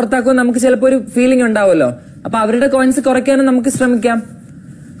നമ്മളെ പുറത്താക്കുമ്പോൾ നമുക്ക് ചിലപ്പോ ഒരു ഫീലിംഗ് ഉണ്ടാവുമല്ലോ. അപ്പൊ അവരുടെ കോയിൻസ് കുറയ്ക്കാനും നമുക്ക് ശ്രമിക്കാം.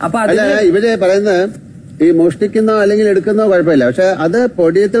 അപ്പൊ ഇവര് പറയുന്നത് ഈ മോഷ്ടിക്കുന്നോ അല്ലെങ്കിൽ എടുക്കുന്നോ കുഴപ്പമില്ല, പക്ഷെ അത്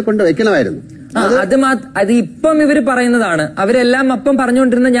പൊടിയത്തിൽ കൊണ്ട് വെക്കണമായിരുന്നു. അത് ഇപ്പം ഇവര് പറയുന്നതാണ്. അവരെല്ലാം അപ്പം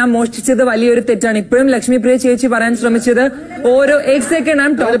പറഞ്ഞുകൊണ്ടിരുന്ന ഞാൻ മോഷ്ടിച്ചത് വലിയൊരു തെറ്റാണ്. ഇപ്പോഴും ലക്ഷ്മിപ്രിയ ചേച്ചി പറയാൻ ശ്രമിച്ചത് ഓരോ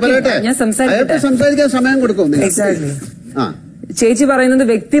ഞാൻ സംസാരിക്കാൻ സമയം കൊടുക്കും. ചേച്ചി പറയുന്നത്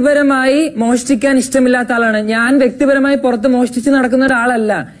വ്യക്തിപരമായി മോഷ്ടിക്കാൻ ഇഷ്ടമില്ലാത്ത ആളാണ്. ഞാൻ വ്യക്തിപരമായി പുറത്ത് മോഷ്ടിച്ച് നടക്കുന്ന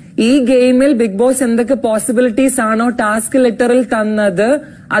ഒരാളല്ല. ഈ ഗെയിമിൽ ബിഗ് ബോസ് എന്തൊക്കെ പോസിബിലിറ്റീസ് ആണോ ടാസ്ക് ലെറ്ററിൽ തന്നത്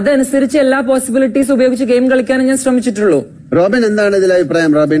അതനുസരിച്ച് എല്ലാ പോസിബിലിറ്റീസ് ഉപയോഗിച്ച് ഗെയിം കളിക്കാനും ഞാൻ ശ്രമിച്ചിട്ടുള്ളൂ. റോബിൻ, എന്താണ് ഇതിൽ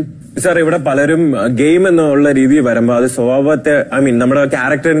അഭിപ്രായം? റോബിൻ സാർ, ഇവിടെ പലരും ഗെയിം എന്നുള്ള രീതിയിൽ വരുമ്പോൾ അത് സ്വഭാവത്തെ നമ്മുടെ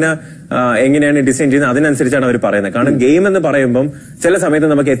ക്യാരക്ടറിനെ എങ്ങനെയാണ് ഡിസൈൻ ചെയ്യുന്നത് അതിനനുസരിച്ചാണ് അവർ പറയുന്നത്. കാരണം ഗെയിം എന്ന് പറയുമ്പം ചില സമയത്ത്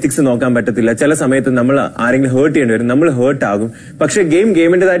നമുക്ക് എത്തിക്സ് നോക്കാൻ പറ്റത്തില്ല, ചില സമയത്ത് നമ്മൾ ആരെങ്കിലും ഹേർട്ട് ചെയ്യേണ്ടി വരും, നമ്മൾ ഹേർട്ട് ആകും. പക്ഷെ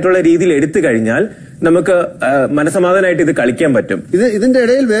ഗെയിമിന്റേതായിട്ടുള്ള രീതിയിൽ എടുത്തു കഴിഞ്ഞാൽ നമുക്ക് മനസമാധാനമായിട്ട് ഇത് കളിക്കാൻ പറ്റും. ഇതിന്റെ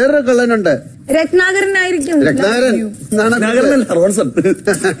ഇടയിൽ വേറൊരു കള്ളനുണ്ട്. രത്നാകരനായിരിക്കും.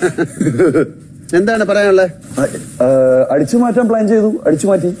 എന്താണ് പറയാനുള്ളത്? അടിച്ചു മാറ്റാൻ പ്ലാൻ ചെയ്തു, അടിച്ചു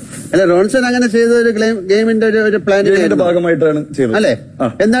മാറ്റി. അല്ല, റോൺസൺ അങ്ങനെ ചെയ്ത ഒരു ഗെയിമിന്റെ ഒരു പ്ലാനിന്റെ ഭാഗമായിട്ടാണ് ചെയ്തത് അല്ലെ?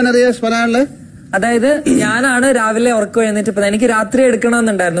 എന്താണ് റിയാസ് പറയാനുള്ളത്? അതായത് ഞാനാണ് രാവിലെ ഉറക്കം എഴുന്നേറ്റ് എനിക്ക് രാത്രി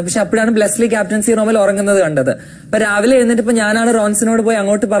എടുക്കണമെന്നുണ്ടായിരുന്നു. പക്ഷെ അപ്പോഴാണ് ബ്ലെസ്ലി ക്യാപ്റ്റൻസി റൂമിൽ ഉറങ്ങുന്നത് കണ്ടത്. അപ്പൊ രാവിലെ എഴുന്നേറ്റ് ഞാനാണ് റോൺസിനോട് പോയി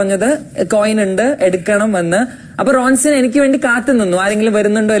അങ്ങോട്ട് പറഞ്ഞത് കോയിൻ ഉണ്ട് എടുക്കണം എന്ന്. അപ്പൊ റോൺസിന് എനിക്ക് വേണ്ടി കാത്തു നിന്നു, ആരെങ്കിലും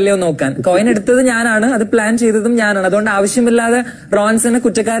വരുന്നുണ്ടോ അല്ലയോ നോക്കാൻ. കോയിൻ എടുത്തത് ഞാനാണ്, അത് പ്ലാൻ ചെയ്തതും ഞാനാണ്. അതുകൊണ്ട് ആവശ്യമില്ലാതെ റോൺസിനെ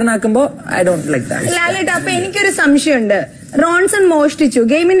കുറ്റക്കാരനാക്കുമ്പോ ഐ ഡോണ്ട് ലൈക്ക് ദാറ്റ്. ലാലേട്ടാ, അപ്പൊ എനിക്കൊരു സംശയമുണ്ട്. റോൺസൺ മോഷ്ടിച്ചു,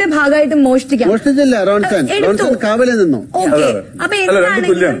 ഗെയിമിന്റെ ഭാഗമായിട്ട് മോഷ്ടിച്ചില്ല. റോൺസൺ കാവലിൽ നിന്നു. ഓക്കെ, അപ്പൊ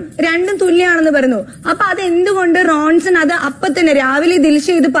എന്താണെങ്കിലും രണ്ടും തുല്യാണെന്ന് പറഞ്ഞു. അപ്പൊ അത് എന്തുകൊണ്ട് റോൺസൺ അത് അപ്പൊ തന്നെ രാവിലെ ദിൽഷ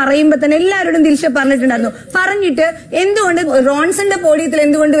ഇത് പറയുമ്പോ തന്നെ എല്ലാവരോടും ദിൽഷ പറഞ്ഞിട്ടുണ്ടായിരുന്നു. പറഞ്ഞിട്ട് എന്തുകൊണ്ട് റോൺസന്റെ പോഡിയത്തിൽ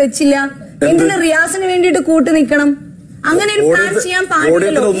എന്തുകൊണ്ട് വെച്ചില്ല? എന്തിനാ റിയാസിന് വേണ്ടിയിട്ട് കൂട്ടു നിൽക്കണം? അങ്ങനെ ഒരു പ്ലാൻ ചെയ്യാൻ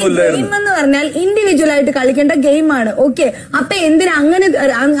പാടില്ലല്ലോ. ഗെയിം എന്ന് പറഞ്ഞാൽ ഇൻഡിവിജ്വൽ ആയിട്ട് കളിക്കേണ്ട ഗെയിമാണ്. ഓക്കെ, അപ്പൊ എന്തിനാ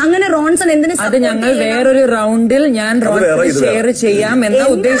അങ്ങനെ റോൺസൺ എന്തിനാ? അത് ഞങ്ങൾ വേറൊരു റൗണ്ടിൽ ഞാൻ റോൺസൺ ഷെയർ ചെയ്യാം എന്നാ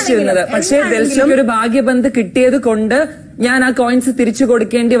ഉദ്ദേശിച്ചിരുന്നത്. പക്ഷേ ദിൽഷയ്ക്ക് ഒരു ഭാഗ്യബന്ധ് കിട്ടിയത് കൊണ്ട് ഞാൻ ആ കോയിൻസ് തിരിച്ചു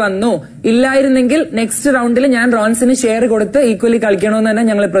കൊടുക്കേണ്ടി വന്നു. ഇല്ലായിരുന്നെങ്കിൽ നെക്സ്റ്റ് റൗണ്ടിൽ ഞാൻ റോൺസിന് ഷെയർ കൊടുത്ത് ഈക്വലി കളിക്കണമെന്ന് തന്നെ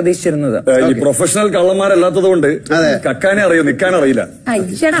ഞങ്ങൾ പ്രതീക്ഷിച്ചിരുന്നത്. ഈ പ്രൊഫഷണൽ കള്ളന്മാരല്ലാത്തത് കൊണ്ട് കക്കാനെ അറിയോ നിൽക്കാൻ അറിയില്ല,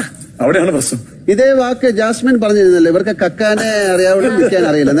 അവിടെയാണ് പ്രശ്നം. ഇതേ വാക്ക് ജാസ്മിൻ പറഞ്ഞിരുന്നല്ലോ, ഇവർക്ക് കക്കാനെ അറിയാവുന്ന നിൽക്കാൻ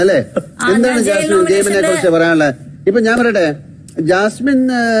അറിയില്ലെന്നല്ലേ? എന്താണ് ജാസ്മിൻ ഗെയിമിനെ കുറിച്ച് പറയാനുള്ളത്? ഇപ്പൊ ഞാൻ പറയട്ടെ, ജാസ്മിൻ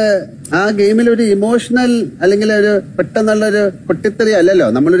ആ ഗെയിമിൽ ഒരു ഇമോഷണൽ അല്ലെങ്കിൽ ഒരു പെട്ടെന്നുള്ളൊരു പൊട്ടിത്തെറി അല്ലല്ലോ.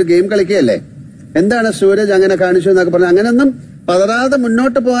 നമ്മളൊരു ഗെയിം കളിക്കുകയല്ലേ. എന്താണ് സൂരജ് അങ്ങനെ കാണിച്ചു എന്നൊക്കെ പറഞ്ഞു? അങ്ങനെയൊന്നും പതറാതെ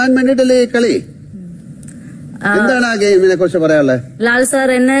മുന്നോട്ട് പോകാൻ വേണ്ടിട്ടല്ലേ ഈ കളി? എന്താണ് ആ ഗെയിമിനെ കുറിച്ച് പറയാനുള്ളത്? ലാൽ സാർ,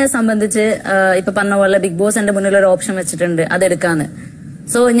 എന്നെ സംബന്ധിച്ച് ഇപ്പൊ പറഞ്ഞ പോലെ ബിഗ് ബോസ് എന്റെ മുന്നിൽ ഒരു ഓപ്ഷൻ വെച്ചിട്ടുണ്ട്, അതെടുക്കാന്ന്.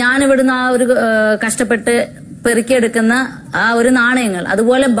 സോ ഞാൻ ഇവിടുന്ന് ആ ഒരു കഷ്ടപ്പെട്ട് പെറുക്കിയെടുക്കുന്ന ആ ഒരു നാണയങ്ങൾ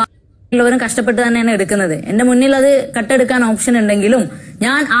അതുപോലെ ഉള്ളവരും കഷ്ടപ്പെട്ട് തന്നെയാണ് എടുക്കുന്നത്. എന്റെ മുന്നിൽ അത് കട്ടെടുക്കാൻ ഓപ്ഷൻ ഉണ്ടെങ്കിലും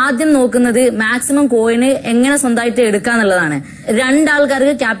ഞാൻ ആദ്യം നോക്കുന്നത് മാക്സിമം കോയിന് എങ്ങനെ സ്വന്തമായിട്ട് എടുക്കാന്നുള്ളതാണ്.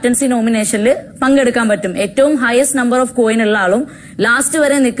 രണ്ടാൾക്കാർക്ക് ക്യാപ്റ്റൻസി നോമിനേഷനിൽ പങ്കെടുക്കാൻ പറ്റും. ഏറ്റവും ഹയസ്റ്റ് നമ്പർ ഓഫ് കോയിൻ ഉള്ള ആളും ലാസ്റ്റ്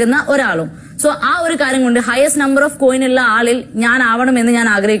വരെ നിൽക്കുന്ന ഒരാളും. സോ ആ ഒരു കാര്യം കൊണ്ട് ഹയസ്റ്റ് നമ്പർ ഓഫ് കോയിൻ ഉള്ള ആളിൽ ഞാൻ ആവണമെന്ന് ഞാൻ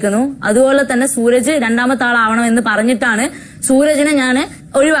ആഗ്രഹിക്കുന്നു. അതുപോലെ തന്നെ സൂരജ് രണ്ടാമത്തെ ആളാവണമെന്ന് പറഞ്ഞിട്ടാണ് സൂരജിനെ ഞാൻ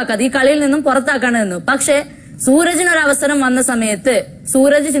ഒഴിവാക്കാതെ ഈ കളിയിൽ നിന്നും പുറത്താക്കാൻ നിന്നു. പക്ഷേ സൂരജിന് ഒരു അവസരം വന്ന സമയത്ത്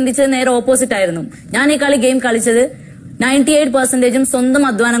സൂരജ് ചിന്തിച്ചത് നേരെ ഓപ്പോസിറ്റ് ആയിരുന്നു. ഞാൻ ഈ ഗെയിം കളിച്ചത് 98% സ്വന്തം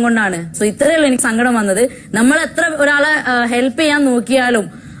അധ്വാനം കൊണ്ടാണ്. സോ ഇത്രയുള്ള എനിക്ക് സങ്കടം വന്നത്, നമ്മൾ എത്ര ഒരാളെ ഹെൽപ്പ് ചെയ്യാൻ നോക്കിയാലും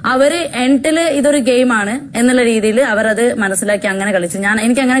അവര് എൻഡില് ഇതൊരു ഗെയിമാണ് എന്നുള്ള രീതിയിൽ അവരത് മനസ്സിലാക്കി അങ്ങനെ കളിച്ചു.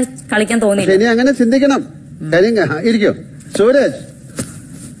 എനിക്ക് അങ്ങനെ കളിക്കാൻ തോന്നിയില്ല. ഇനി അങ്ങനെ ചിന്തിക്കണം. ഇരിക്കും സൂരജ്,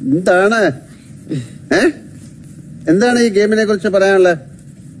 എന്താണ് ഈ ഗെയിമിനെ കുറിച്ച് പറയാനുള്ളത്?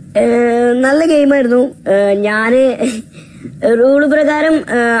 നല്ല ഗെയിമായിരുന്നു. ഞാന് റൂള് പ്രകാരം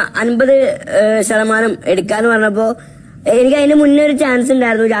 50% എടുക്കാന്ന് പറഞ്ഞപ്പോ എനിക്ക് അതിന് മുന്നേ ഒരു ചാൻസ്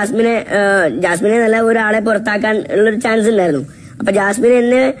ഉണ്ടായിരുന്നു. ജാസ്മിനെ നല്ല ഒരാളെ പുറത്താക്കാൻ ഉള്ളൊരു ചാൻസ് ഉണ്ടായിരുന്നു. അപ്പൊ ജാസ്മിൻ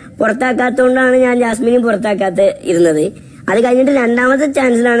എന്നെ പുറത്താക്കാത്തോണ്ടാണ് ഞാൻ ജാസ്മിനെയും പുറത്താക്കാത്ത ഇരുന്നത്. അത് കഴിഞ്ഞിട്ട് രണ്ടാമത്തെ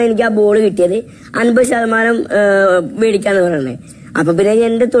ചാൻസിലാണ് എനിക്ക് ആ ബോൾ കിട്ടിയത്. 50% മേടിക്കാന്ന് പറയുന്നത്. അപ്പൊ പിന്നെ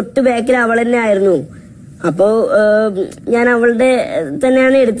എന്റെ തൊട്ട് ബാക്കിൽ അവൾ തന്നെ ആയിരുന്നു. അപ്പോ ഞാൻ അവളുടെ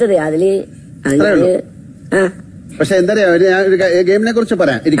തന്നെയാണ് എടുത്തത്. പക്ഷെ എന്താ ഗെയിമിനെ കുറിച്ച്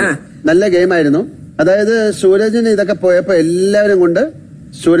പറയാം. നല്ല ഗെയിമായിരുന്നു. അതായത് സൂരജിന് ഇതൊക്കെ പോയപ്പോ എല്ലാവരും കൊണ്ട്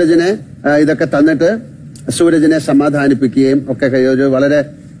സൂരജിനെ ഇതൊക്കെ തന്നിട്ട് സൂരജിനെ സമാധാനിപ്പിക്കുകയും ഒക്കെ ഒരു വളരെ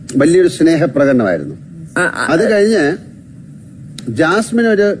വലിയൊരു സ്നേഹപ്രകടനമായിരുന്നു. അത് കഴിഞ്ഞ് ജാസ്മിൻ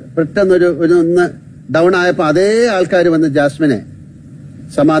പെട്ടെന്നൊരു ഒന്ന് ഡൗൺ ആയപ്പോ അതേ ആൾക്കാർ വന്ന് ജാസ്മിനെ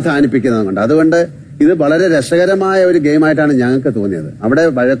സമാധാനിപ്പിക്കുന്നതുകൊണ്ട് അതുകൊണ്ട് ഇത് വളരെ രസകരമായ ഒരു ഗെയിമായിട്ടാണ് ഞങ്ങൾക്ക് തോന്നിയത്. അവിടെ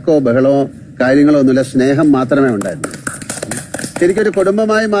വഴക്കോ ബഹളമോ കാര്യങ്ങളോ ഒന്നുമില്ല, സ്നേഹം മാത്രമേ ഉണ്ടായിരുന്നു. ശരിക്കൊരു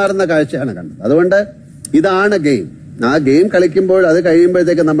കുടുംബമായി മാറുന്ന കാഴ്ചയാണ് കണ്ടത്. അതുകൊണ്ട് ഇതാണ് ഗെയിം. ആ ഗെയിം കളിക്കുമ്പോൾ അത്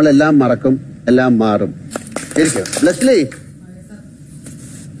കഴിയുമ്പോഴത്തേക്ക് നമ്മളെല്ലാം മറക്കും, എല്ലാം മാറും. ശരിക്കും ലെസ്ലി,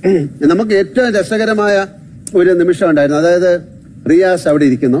 നമുക്ക് ഏറ്റവും രസകരമായ ഒരു നിമിഷം ഉണ്ടായിരുന്നു. അതായത് റിയാസ് അവിടെ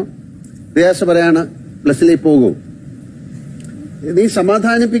ഇരിക്കുന്നു. റിയാസ് പറയാണ്, ലെസ്ലി പോകൂ. നീ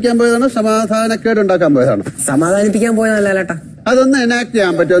സമാധാനിപ്പിക്കാൻ പോയതാണോ സമാധാനക്കേടുണ്ടാക്കാൻ പോയതാണോ? സമാധാനിപ്പിക്കാൻ പോയതല്ല. അതൊന്ന് എനാക്ട്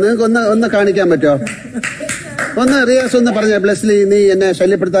ചെയ്യാൻ പറ്റുമോ? നിങ്ങൾക്ക് ഒന്ന് കാണിക്കാൻ പറ്റുമോ? ഒന്ന് റിയാസ് ഒന്ന് പറഞ്ഞ, ബ്ലെസ്ലി നീ എന്നെ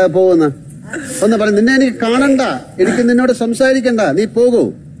ശല്യപ്പെടുത്താതെ പോകുന്ന ഒന്ന് പറഞ്ഞു. നിന്നെ എനിക്ക് കാണണ്ട, എനിക്ക് നിന്നോട് സംസാരിക്കണ്ട, നീ പോകൂ.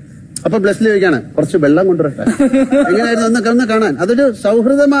 അപ്പൊ ബ്ലെസ്ലി ചോദിക്കാണ്, കുറച്ച് വെള്ളം കൊണ്ടുവരട്ടെ. എങ്ങനെയായിരുന്നു ഒന്ന് കാണാൻ? അതൊരു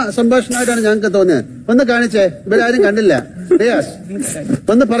സൗഹൃദ സംഭാഷണമായിട്ടാണ് ഞങ്ങൾക്ക് തോന്നിയത്. ഒന്ന് കാണിച്ചേ, ഇവരാരും കണ്ടില്ല. റിയാസ്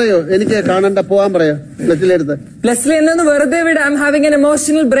ഒന്ന് പറയൂ, എനിക്ക് കാണണ്ട, പോവാൻ പറയോ ബ്ലെസ്ലി അടുത്ത്. ബ്ലെസ്ലി എന്നൊന്ന് വെറുതെ വിട. I M having N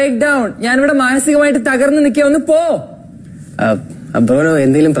emotional break down. ഞാനിവിടെ മാനസികമായിട്ട് തകർന്ന് നിൽക്കുക. ഒന്ന് പോ. ബ്രോനോ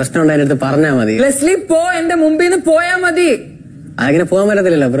എന്തെങ്കിലും പ്രശ്നം ഉണ്ടായ അടുത്ത് പറഞ്ഞാൽ മതി. ബ്ലെസ്ലി പോ, എന്റെ മുമ്പിൽ നിന്ന് പോയാ മതി. അങ്ങനെ പോകാൻ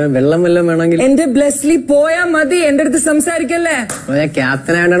പറ്റത്തില്ലല്ലോ ബ്രോ. വെള്ളം വേണമെങ്കിൽ എന്റെ ബ്ലെസ്ലി പോയാ മതി, എന്റെ അടുത്ത് സംസാരിക്കല്ലേ. ഞാൻ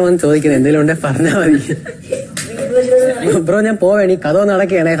ക്യാപ്റ്റൻ ആയിട്ടാണ് വന്ന് ചോദിക്കുന്നത്, എന്തെങ്കിലും ഉണ്ടെ പറഞ്ഞാൽ മതി. ബ്രോ ഞാൻ പോവേണി, കഥ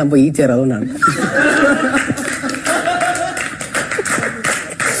നടക്കുകയാണെ സംഭവം ഈ ചേർ, അതുകൊണ്ടാണ്.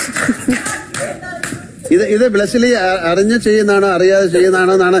 ഇത് ബ്ലെസ്ലി അറിഞ്ഞ് ചെയ്യുന്നതാണോ അറിയാതെ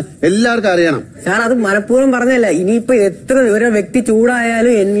ചെയ്യുന്നതാണോ എന്നാണ് എല്ലാവർക്കും അറിയണം. സാർ അത് മനഃപൂർവ്വം പറഞ്ഞല്ല. ഇനിയിപ്പോ എത്ര ഒരു വ്യക്തി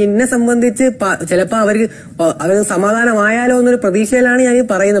ചൂടായാലും എന്നെ സംബന്ധിച്ച് ചിലപ്പോ അവർക്ക് സമാധാനമായാലോ എന്നൊരു പ്രതീക്ഷയിലാണ് ഞാൻ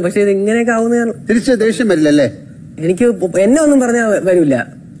പറയുന്നത്. പക്ഷെ ഇത് ഇങ്ങനെയൊക്കെ ആവുന്ന തിരിച്ച് ദേഷ്യം വരില്ലല്ലേ? എനിക്ക് എന്നെ ഒന്നും പറഞ്ഞാൽ വരില്ല.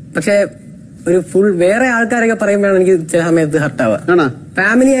 പക്ഷെ ഒരു ഫുൾ വേറെ ആൾക്കാരൊക്കെ പറയുമ്പോഴാണ് എനിക്ക് ചില സമയത്ത് ഹർട്ടാവുക.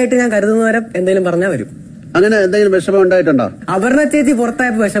 ഫാമിലി ആയിട്ട് ഞാൻ കരുതുന്നവരെ എന്തെങ്കിലും പറഞ്ഞാൽ വരും. അങ്ങനെ എന്തെങ്കിലും വിഷമം ഉണ്ടായിട്ടുണ്ടോ? അപർണ ചേച്ചി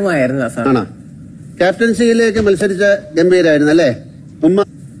പുറത്തായപ്പോ വിഷമമായിരുന്നു സാർ. ക്യാപ്റ്റൻസിയിലേക്ക് മത്സരിച്ച ഗംഭീരായിരുന്നു അല്ലേ? ഉമ്മ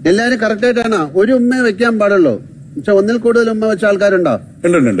എല്ലാരും കറക്റ്റ് ആയിട്ടാണോ? ഒരു ഉമ്മയെ വെക്കാൻ പാടുള്ളൂ. പക്ഷെ ഒന്നിൽ കൂടുതൽ ഉമ്മ വെച്ച ആൾക്കാരുണ്ടോ?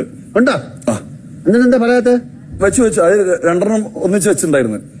 ഉണ്ടോ? എന്നിട്ടെന്താ പറയാത്ത? വെച്ചു അത് 2 ഒന്നിച്ച്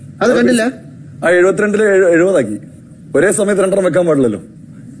വെച്ചിട്ടുണ്ടായിരുന്നു. അത് കണ്ടില്ല? 72 70 ഒരേ സമയത്ത് 2 വെക്കാൻ പാടില്ലല്ലോ.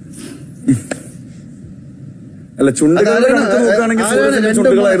 അല്ല, ചുണ്ടുകളായിരുന്നു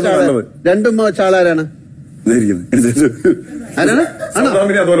നല്ലത്. 2 ഉമ്മ വെച്ച ആളാരാണ്?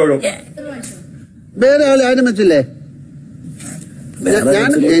 വേറെ ആൾ ആരും വെച്ചില്ലേ?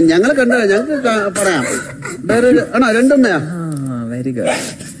 ഞങ്ങൾ കണ്ട ഞങ്ങൾക്ക് പറയാം. വേറെ 2 ഉമ്മയാ? Very good.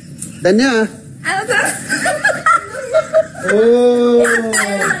 ധന്യ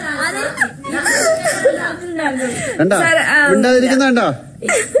കണ്ടോ മിണ്ടാതിരിക്കുന്നുണ്ടോ?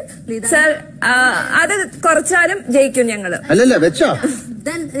 സർ അത് കുറച്ചാലും ജയിക്കും ഞങ്ങള്. അല്ലല്ല വെച്ചോ.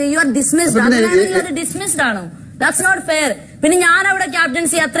 You are dismissed. ഡിസ്മിസ്ഡ് ആണോ? That's not fair. പിന്നെ ഞാൻ അവിടെ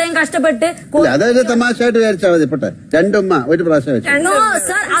ക്യാപ്റ്റൻസി അത്രയും കഷ്ടപ്പെട്ട് അതൊരു തമാശയായിട്ട് വിചാരിച്ചാൽ മതി. പോട്ടെ രണ്ടുമ്മ ഒരു പ്രാവശ്യം വെച്ചു.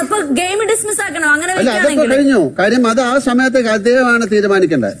 സർ അപ്പൊ ഗെയിം ഡിസ്മിസ് ആക്കണം. അങ്ങനെ അല്ല അതൊക്കെ കഴിഞ്ഞു. കാര്യം അത് ആ സമയത്തേക്ക് അദ്ദേഹമാണ്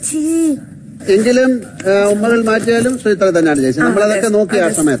തീരുമാനിക്കേണ്ടത്. എങ്കിലും ഉമ്മകൾ മാറ്റിയാലും സുചിത്ര തന്നെയാണ് ജയിച്ചത്. നമ്മളതൊക്കെ നോക്കി ആ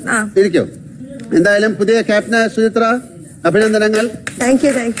സമയത്ത് ഇരിക്കും. എന്തായാലും പുതിയ ക്യാപ്റ്റന് സുചിത്ര അഭിനന്ദനങ്ങൾ. Thank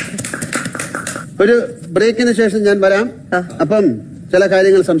you. ഒരു ബ്രേക്കിന് ശേഷം ഞാൻ വരാം. അപ്പം ചില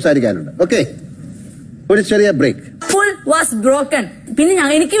കാര്യങ്ങൾ സംസാരിക്കാനുണ്ട്. ഓക്കെ, ഒരു ചെറിയ ബ്രേക്ക്. Full was broken. പിന്നെ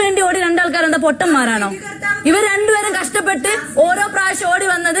എനിക്ക് വേണ്ടി ഓടി രണ്ടാൾക്കാരെന്താ പൊട്ടന്മാരാണോ? ഇവർ രണ്ടുപേരും കഷ്ടപ്പെട്ട് ഓരോ പ്രാവശ്യം ഓടി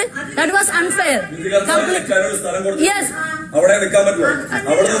വന്നത് ദാറ്റ് വാസ് അൺഫെയർ. യെസ്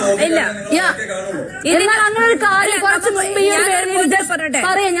ഇല്ല അങ്ങനെ ഒരു കാര്യം കുറച്ച് മുമ്പ് ഈ ഒരു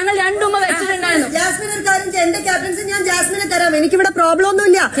പറയാം. ഞങ്ങൾ രണ്ടുമ്മ വെച്ചിട്ടുണ്ടായിരുന്നു. എന്റെ ക്യാപ്റ്റൻസി ഞാൻ ജാസ്മിനെ തരാം. എനിക്കിവിടെ പ്രോബ്ലം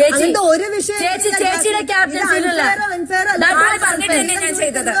ഒന്നുമില്ല. ഒരു വിഷയം ചേച്ചിയുടെ ക്യാപ്റ്റൻസിയിലല്ല.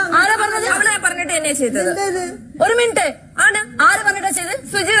 ആരാ പറഞ്ഞത്? അവളെ പറഞ്ഞിട്ട് എന്നെ ചെയ്തത്. ഒരു മിനിറ്റ്. ആണ് ആര് പറഞ്ഞിട്ടാ ചെയ്ത്?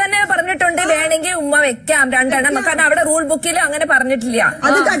 സുജി തന്നെ പറഞ്ഞിട്ടുണ്ട് വേണമെങ്കിൽ ഉമ്മ വെക്കാം രണ്ടെണ്ണം. കാരണം അവിടെ റൂൾ ബുക്കിൽ അങ്ങനെ പറഞ്ഞിട്ടില്ല.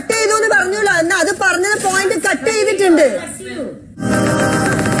 അത് കട്ട് ചെയ്തു എന്ന് പറഞ്ഞല്ലോ. എന്നാ അത് പറഞ്ഞത് പോയിന്റ് കട്ട് ചെയ്തിട്ടുണ്ട്.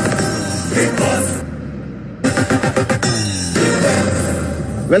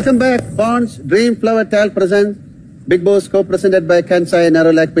 Welcome back. Bonds Dream Flower Tile presents Big Boss co-presented by Kansai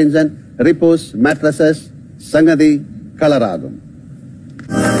Narolac Pins and Repose Mattresses Sangadi Kalaragum.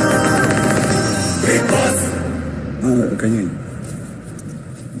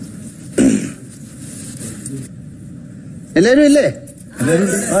 എല്ലാരും ഇല്ലേ?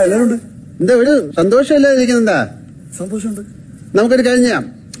 എല്ലാരും ഉണ്ട്. എന്താ ഒരു സന്തോഷമില്ലാതിരിക്കുന്നെന്താ? സന്തോഷമുണ്ട്. നമുക്കൊരു കഴിഞ്ഞ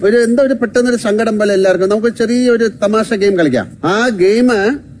എന്താ ഒരു പെട്ടെന്നൊരു സങ്കടം പോലെ എല്ലാവർക്കും. നമുക്ക് ചെറിയൊരു തമാശ ഗെയിം കളിക്കാം. ആ ഗെയിം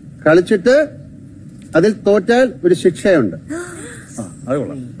കളിച്ചിട്ട് അതിൽ തോറ്റാൽ ഒരു ശിക്ഷയുണ്ട്.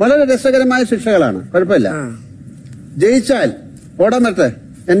 വളരെ രസകരമായ ശിക്ഷകളാണ്. കുഴപ്പമില്ല. ജയിച്ചാൽ ഓടാൻ പറ്റേ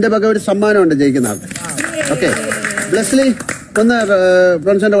എന്റെ വക ഒരു സമ്മാനമുണ്ട് ജയിക്കുന്ന ആൾക്ക്. ഓക്കെ, ബ്ലെസ്ലി ഒന്ന്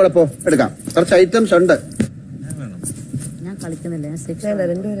ഫ്രണ്ട്സിന്റെ കൂടെ പോ, എടുക്കാം. കുറച്ച് ഐറ്റംസ് ഉണ്ട്.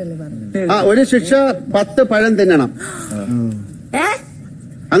 ഒരു ശിക്ഷ 10 പഴം തിന്നണം.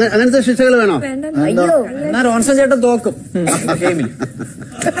 അങ്ങനത്തെ ശിക്ഷകൾ വേണോ? റോൺസൺ ചേട്ടൻ തോക്കും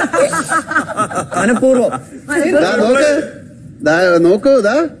മനഃപൂർവ്വം. നോക്കൂ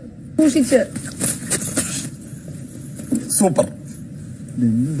ഇതാ സൂപ്പർ.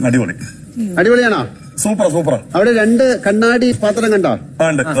 അടിപൊളി. അടിപൊളിയാണോ? സൂപ്പർ. അവിടെ 2 കണ്ണാടി പാത്രം കണ്ടോ?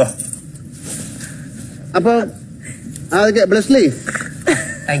 അപ്പൊ അതൊക്കെ ബ്ലെസ്ലി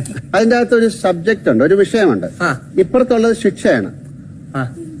അതിന്റെ അകത്ത് ഒരു സബ്ജക്ട് ഉണ്ട്, ഒരു വിഷയമുണ്ട്. ഇപ്പുറത്തുള്ളത് ശിക്ഷയാണ്.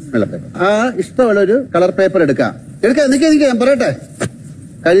 ആ ഇഷ്ടമുള്ള ഒരു കളർ പേപ്പർ എടുക്കാം. നിക്ക് ഞാൻ പറയട്ടെ.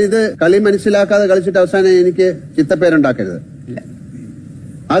 ഇത് കളി മനസ്സിലാക്കാതെ കളിച്ചിട്ട് അവസാനം എനിക്ക് ചിത്തപ്പേരുണ്ടാക്കരുത്.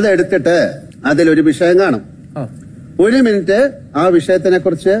 അതെടുത്തിട്ട് അതിലൊരു വിഷയം കാണും. 1 മിനിറ്റ് ആ വിഷയത്തിനെ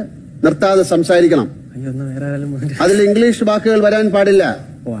കുറിച്ച് നിർത്താതെ സംസാരിക്കണം. അതിൽ ഇംഗ്ലീഷ് വാക്കുകൾ വരാൻ പാടില്ല.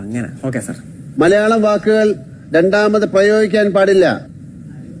 അങ്ങനെ ഓക്കെ സർ. മലയാളം വാക്കുകൾ രണ്ടാമത് പ്രയോഗിക്കാൻ പാടില്ല.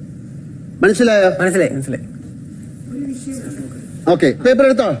 മനസ്സിലായോ? മനസ്സിലായി. ഓക്കെ, പേപ്പർ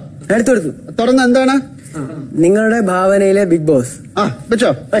എടുത്തോ? എടുത്തു. തുറന്ന് എന്താണ് നിങ്ങളുടെ ഭാവനയിലെ ബിഗ് ബോസ്? വെച്ചു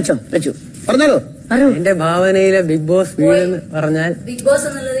പറഞ്ഞോളൂ. എന്റെ ഭാവനയിലെ ബിഗ് ബോസ് വീടെന്ന് പറഞ്ഞാൽ ബിഗ് ബോസ്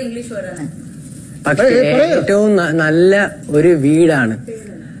എന്നുള്ളത് ഇംഗ്ലീഷ് വേർഡാണ്. പക്ഷേ ഏറ്റവും നല്ല ഒരു വീടാണ്.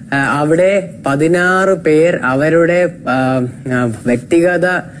 അവിടെ 16 പേർ അവരുടെ വ്യക്തിഗത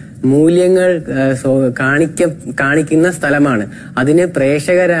മൂല്യങ്ങൾ കാണിക്കുന്ന സ്ഥലമാണ്. അതിന്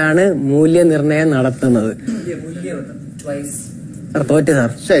പ്രേക്ഷകരാണ് മൂല്യനിർണയം നടത്തുന്നത്. തോറ്റു സാർ.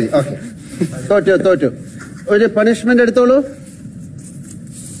 ശരി, ഓക്കെ. തോറ്റു. ഒരു പണിഷ്മെന്റ് എടുത്തോളൂ.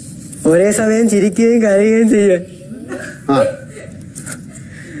 ഒരേ സമയം ചിരിക്കുകയും കരയുകയും ചെയ്യാൻ.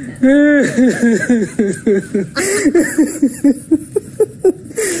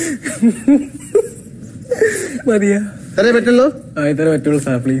 മതിയാ? ഇത്രേ പറ്റുള്ളൂ? ഇത്രേ പറ്റുള്ളൂ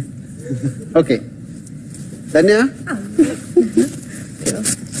sir, please. Okay. Dhanya,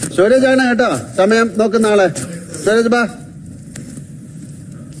 Sooraj ആണ് കേട്ടോ സമയം നോക്കുന്ന ആള്. സൂരജ് ബാ,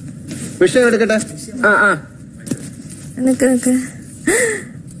 വിഷയം എടുക്കട്ടെ.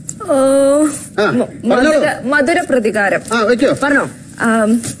 മധുര പ്രതികാരം. പറഞ്ഞോ.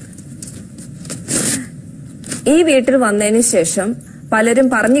 ഈ വീട്ടിൽ വന്നതിന് ശേഷം പലരും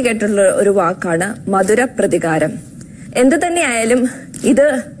പറഞ്ഞു കേട്ടുള്ള ഒരു വാക്കാണ് മധുര പ്രതികാരം. എന്തു തന്നെയായാലും ഇത്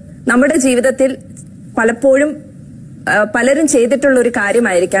നമ്മുടെ ജീവിതത്തിൽ പലപ്പോഴും പലരും ചെയ്തിട്ടുള്ള ഒരു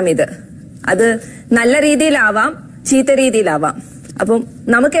കാര്യമായിരിക്കാം ഇത്. അത് നല്ല രീതിയിലാവാം, ചീത്ത രീതിയിലാവാം. അപ്പം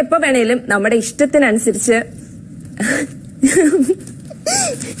നമുക്ക് എപ്പോ വേണേലും നമ്മുടെ ഇഷ്ടത്തിനനുസരിച്ച്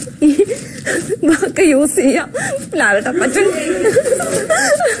വാക്ക് യൂസ് ചെയ്യാം. ലാലേട്ടാ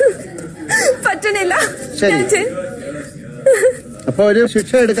പറ്റണില്ല. അപ്പൊ ഒരു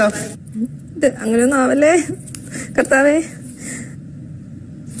ശിക്ഷ എടുക്കാം. അങ്ങനെയൊന്നും ആവല്ലേ കർത്താവേ.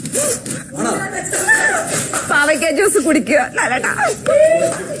 പാവയ്ക്ക ജ്യൂസ് കുടിക്കുക ലാലേട്ടാ.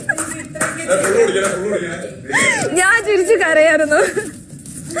 ഞാൻ ചിരിച്ചു കരയായിരുന്നു.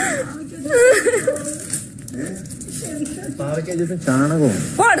 ചാണകവും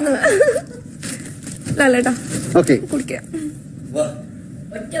പാടുന്നു ലാലേട്ടാ. ഓക്കെ കുടിക്കുക.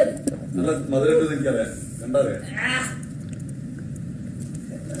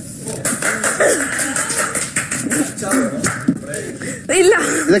 ഇല്ല,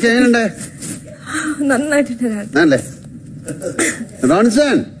 ഇതൊക്കെ എങ്ങനെയുണ്ട്? നന്നായിട്ടുണ്ട്. അല്ലേ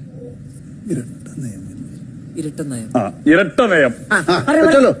റോൺസൺ? ഇരട്ട നയം.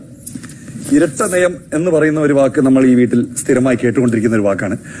 ചലോ. ഇരട്ട നയം എന്ന് പറയുന്ന ഒരു വാക്ക് നമ്മൾ ഈ വീട്ടിൽ സ്ഥിരമായി കേട്ടുകൊണ്ടിരിക്കുന്ന ഒരു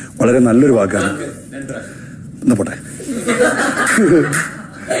വാക്കാണ്. വളരെ നല്ലൊരു വാക്കാണ്. എന്നാ പോട്ടെ.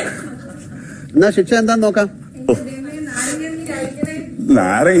 എന്നാ ശിക്ഷ എന്താന്ന് നോക്കാം.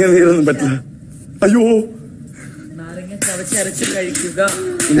 നാരങ്ങ നീരൊന്നും പറ്റില്ല. അയ്യോ, നാരങ്ങ ചവച്ചരച്ച് കഴിക്കുക.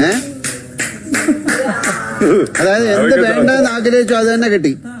 അതായത് എന്ത് വേണ്ടെന്ന് ആഗ്രഹിച്ചു അത് തന്നെ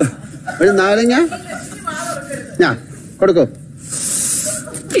കിട്ടി. ഒരു നാരങ്ങ ഞാൻ കൊടുക്കും.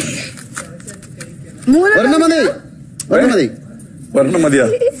 ഒരെണ്ണം മതി. ഒരെണ്ണം മതിയാ?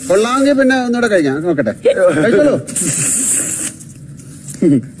 കൊള്ളാമെങ്കിൽ പിന്നെ ഒന്നുകൂടെ കഴിക്കാം. നോക്കട്ടെ, കഴിച്ചോളൂ.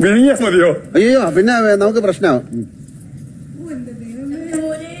 വിഴുങ്ങിയാ മതിയോ? അയ്യോ, പിന്നെ നമുക്ക് പ്രശ്നമാവും.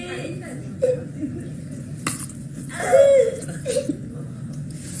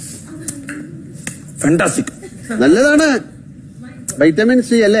 ഫാന്റാസ്റ്റിക്. നല്ലതാണ്. വൈറ്റമിൻ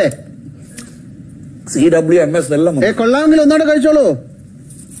സി അല്ലേ? CWMS എല്ലാം. കൊള്ളാമെങ്കിൽ ഒന്നുകൂടെ കഴിച്ചോളൂ.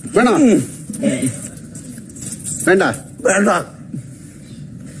 വേണോ? വേണ്ട.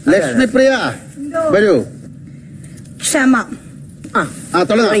 ലക്ഷ്മിപ്രിയ വരൂ. ക്ഷമ.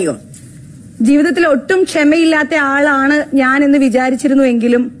 തുടങ്ങാം. ജീവിതത്തിൽ ഒട്ടും ക്ഷമയില്ലാത്ത ആളാണ് ഞാൻ എന്ന്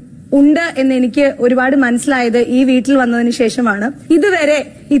വിചാരിച്ചിരുന്നുവെങ്കിലും ഉണ്ട് എന്ന് എനിക്ക് ഒരുപാട് മനസ്സിലായത് ഈ വീട്ടിൽ വന്നതിന് ശേഷമാണ്. ഇതുവരെ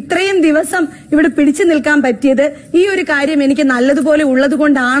ഇത്രയും ദിവസം ഇവിടെ പിടിച്ചു നിൽക്കാൻ പറ്റിയത് ഈ ഒരു കാര്യം എനിക്ക് നല്ലതുപോലെ ഉള്ളത്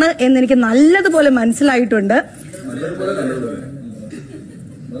കൊണ്ടാണ് എന്ന് എനിക്ക് നല്ലതുപോലെ മനസ്സിലായിട്ടുണ്ട്.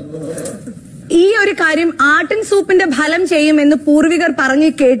 ഈ ഒരു കാര്യം ആട്ടിൻ സൂപ്പിന്റെ ഫലം ചെയ്യുമെന്ന് പൂർവികർ പറഞ്ഞു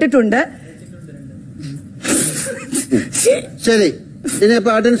കേട്ടിട്ടുണ്ട്. ശരി,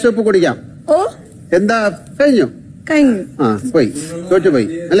 ഇനിയിപ്പോ ആട്ടിൻ സൂപ്പ് കുടിക്കാം. ഓ, എന്താ കഴിഞ്ഞു? പോയി തോറ്റുപോയി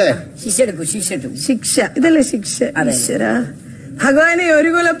അല്ലേ? ശിക്ഷ ഇതല്ലേ ശിക്ഷ? ഈശ്വര ഭഗവാനെ, ഒരു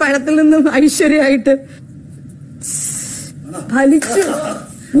കുല പഴത്തിൽ നിന്നും ഐശ്വര്യമായിട്ട് ഫലിച്ചു.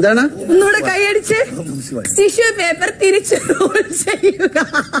 എന്താണ്? ഒന്നുകൂടെ കൈയടിച്ച് ടിഷ്യൂ പേപ്പർ തിരിച്ച് റോൾ ചെയ്യുക.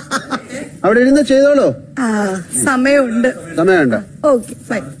 അവിടെ ഇരുന്ന് ചെയ്തോളൂ. സമയമുണ്ട്. Okay,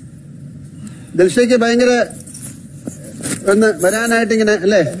 fine. ദിൽഷയ്ക്ക് ഭയങ്കര ഒന്ന് വരാനായിട്ട് ഇങ്ങനെ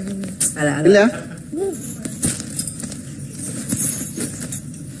അല്ലേ? ഇല്ല,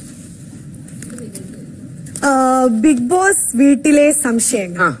 ബിഗ് ബോസ് വീട്ടിലെ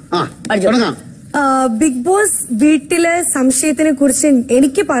സംശയങ്ങൾ. ബിഗ് ബോസ് വീട്ടിലെ സംശയത്തിനെ കുറിച്ച്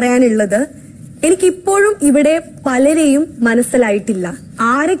എനിക്ക് പറയാനുള്ളത്, എനിക്കിപ്പോഴും ഇവിടെ പലരെയും മനസ്സിലായിട്ടില്ല.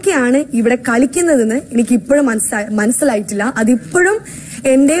 ആരൊക്കെയാണ് ഇവിടെ കളിക്കുന്നതെന്ന് എനിക്ക് ഇപ്പോഴും മനസ്സിലായിട്ടില്ല. അതിപ്പോഴും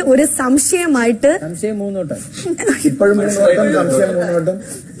എന്റെ ഒരു സംശയമായിട്ട്.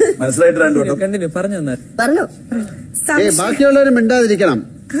 പറഞ്ഞു. ബാക്കിയുള്ളവർ മിണ്ടാതിരിക്കണം.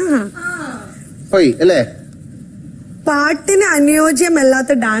 പോയി അല്ലേ? പാട്ടിന്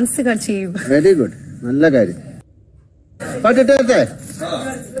അനുയോജ്യമല്ലാത്ത ഡാൻസുകൾ ചെയ്യുക. വെരി ഗുഡ്, നല്ല കാര്യം. പാട്ടിട്ടേ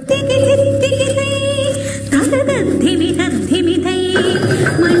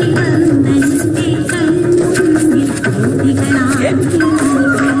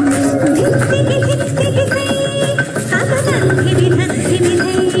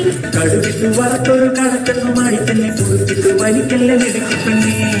കടുവിട്ടു വറുത്തൊരു കണക്കെന്നുമായി തന്നെ കുറിച്ചിട്ട് വലിക്കല്ലേ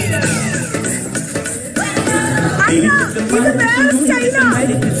നെടുക്കിപ്പണ്ണേ.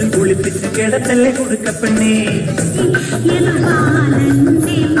 കുളിപ്പിച്ച് കിടത്തല്ലേ കൊടുക്കപ്പെണ്ണേ.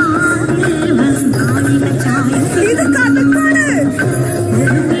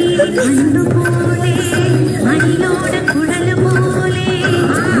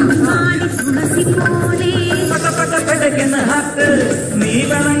 നീ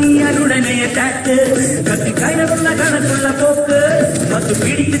വണങ്ങിയാലുടനെ ടാക്ക് കത്തിക്കൈനുള്ള കണക്കുള്ള പോക്ക് മത്തു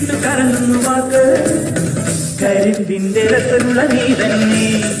പിടിച്ചിട്ട് കറങ്ങുന്നു വാക്ക്. കരിമ്പിന്റെ രസമുള്ള നീ തന്നെ.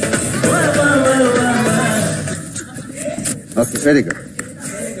 Very good.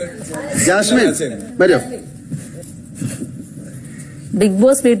 ജാസ്മിൻ വരൂ. ബിഗ്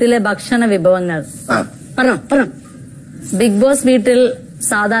ബോസ് വീട്ടിലെ ഭക്ഷണ വിഭവങ്ങൾ. ബിഗ് ബോസ് വീട്ടിൽ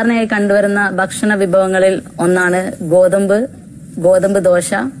സാധാരണയായി കണ്ടുവരുന്ന ഭക്ഷണ വിഭവങ്ങളിൽ ഒന്നാണ് ഗോതമ്പ് ദോശ,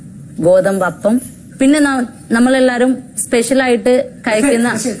 ഗോതമ്പ് അപ്പം. പിന്നെ നമ്മളെല്ലാരും സ്പെഷ്യലായിട്ട് കഴിക്കുന്ന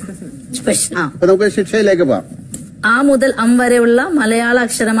നമുക്ക് ശിക്ഷയിലേക്ക് പോവാം. ആ മുതൽ അം വരെയുള്ള മലയാള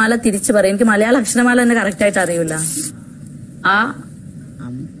അക്ഷരമാല തിരിച്ചു പറയും. എനിക്ക് മലയാള അക്ഷരമാല തന്നെ കറക്റ്റ് ആയിട്ട് അറിയില്ല. ആ,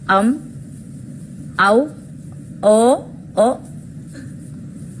 അം, ഔ, ഓ, ഓ,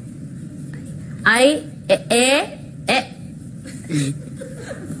 ഐ, എ, എ,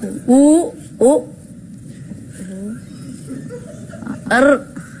 ഉ, ഉ, ർ,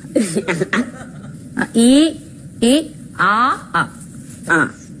 ഈ, ആ, ആ.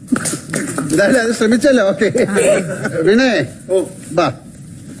 എന്തായാലും അത് ശ്രമിച്ചല്ലോ. ഓക്കെ വിനയ്, ബാ.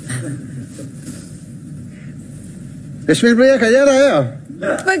 ലക്ഷ്മി പ്രിയ കഴിയാറായോ?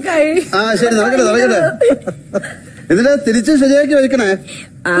 ശരി, നടക്കട്ടെ. ഇതില് തിരിച്ച് ശരിയാക്കി വയ്ക്കണേ.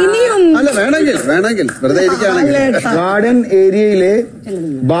 അല്ല, വേണമെങ്കിൽ വെറുതെ ഇരിക്കുകയാണെങ്കിൽ. ഗാർഡൻ ഏരിയയിലെ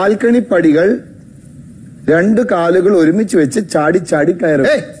ബാൽക്കണി പടികൾ 2 കാലുകൾ ഒരുമിച്ച് വെച്ച് ചാടി കയറും.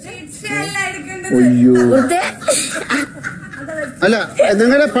 അയ്യോ, അല്ല,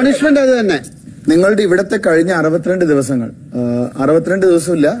 നിങ്ങളുടെ പണിഷ്മെന്റ് അത് തന്നെ. നിങ്ങളുടെ ഇവിടത്തെ കഴിഞ്ഞ 62 ദിവസങ്ങൾ 62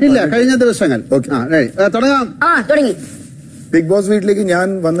 ദിവസമില്ല, കഴിഞ്ഞ ദിവസങ്ങൾ. തുടങ്ങാം. തുടങ്ങി. ബിഗ് ബോസ് വീട്ടിലേക്ക് ഞാൻ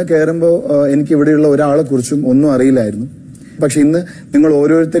വന്ന് കയറുമ്പോ എനിക്ക് ഇവിടെയുള്ള ഒരാളെ കുറിച്ചും ഒന്നും അറിയില്ലായിരുന്നു. പക്ഷെ ഇന്ന് നിങ്ങൾ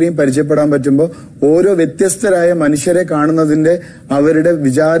ഓരോരുത്തരെയും പരിചയപ്പെടാൻ പറ്റുമ്പോൾ ഓരോ വ്യത്യസ്തരായ മനുഷ്യരെ കാണുന്നതിന്റെ അവരുടെ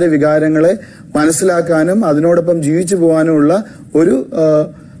വികാരങ്ങളെ മനസ്സിലാക്കാനും അതിനോടൊപ്പം ജീവിച്ചു പോകാനുമുള്ള ഒരു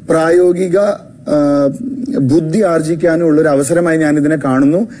പ്രായോഗിക ബുദ്ധി ആർജിക്കാനുള്ള ഒരു അവസരമായി ഞാൻ ഇതിനെ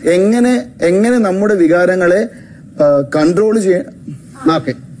കാണുന്നു. എങ്ങനെ നമ്മുടെ വികാരങ്ങളെ കൺട്രോൾ ചെയ്യാൻ.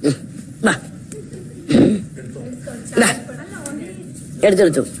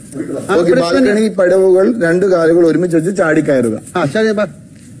 ബാൽക്കണി പടവുകൾ 2 കാലുകൾ ഒരുമിച്ച് വെച്ച് ചാടിക്കയറുക.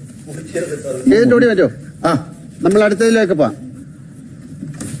 പറ്റോ? നമ്മൾ അടുത്തതിലേക്ക് പോവാം.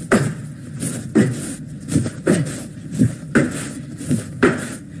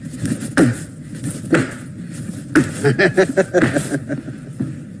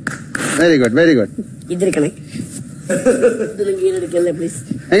 Very good.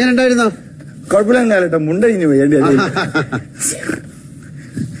 എങ്ങനെ ഉണ്ടായിരുന്നോ? കുഴപ്പമില്ല, മുണ്ടഴിഞ്ഞു പോയി.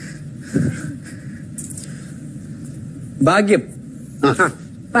 ഭാഗ്യം.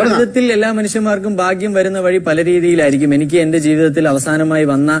 ജീവിതത്തിൽ എല്ലാ മനുഷ്യന്മാർക്കും ഭാഗ്യം വരുന്ന വഴി പല രീതിയിലായിരിക്കും. എനിക്ക് എന്റെ ജീവിതത്തിൽ അവസാനമായി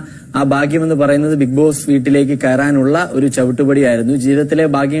വന്ന ആ ഭാഗ്യം എന്ന് പറയുന്നത് ബിഗ് ബോസ് വീട്ടിലേക്ക് കയറാനുള്ള ഒരു ചവിട്ടുപടിയായിരുന്നു. ജീവിതത്തിലെ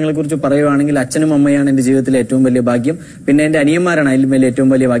ഭാഗ്യങ്ങളെ കുറിച്ച് പറയുവാണെങ്കിൽ അച്ഛനും അമ്മയാണ് എന്റെ ജീവിതത്തിലെ ഏറ്റവും വലിയ ഭാഗ്യം. പിന്നെ എന്റെ അനിയന്മാരാണ് അതിലും വലിയ ഏറ്റവും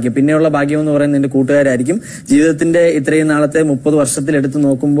വലിയ ഭാഗ്യം. പിന്നെയുള്ള ഭാഗ്യം എന്ന് പറയുന്നത് എന്റെ കൂട്ടുകാരായിരിക്കും. ജീവിതത്തിന്റെ ഇത്രയും നാളത്തെ 30 വർഷത്തിലെടുത്ത്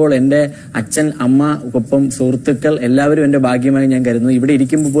നോക്കുമ്പോൾ എന്റെ അച്ഛൻ, അമ്മ, ഒപ്പം സുഹൃത്തുക്കൾ എല്ലാവരും എന്റെ ഭാഗ്യമായി ഞാൻ കരുതുന്നു. ഇവിടെ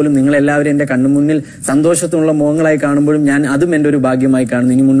ഇരിക്കുമ്പോൾ പോലും നിങ്ങളെല്ലാവരും എന്റെ കണ്ണുമുന്നിൽ സന്തോഷത്തിനുള്ള മുഖങ്ങളായി കാണുമ്പോഴും ഞാൻ അതും എന്റെ ഒരു ഭാഗ്യമായി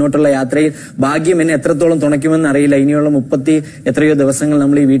കാണുന്നു. ഇനി മുന്നോട്ടുള്ള യാത്രയിൽ ഭാഗ്യം എന്നെ എത്രത്തോളം തുണയ്ക്കുമെന്ന് അറിയില്ല. ഇനിയുള്ള 30 എത്രയോ ദിവസങ്ങൾ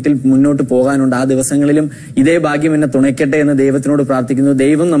നമ്മൾ ഈ വീട്ടിൽ മുന്നോട്ട് പോകാനുണ്ട്. ആ ദിവസങ്ങളിലും ഇതേ ഭാഗ്യം എന്നെ തുണയ്ക്കട്ടെ എന്ന് ദൈവത്തിനോട് പ്രാർത്ഥിക്കുന്നു.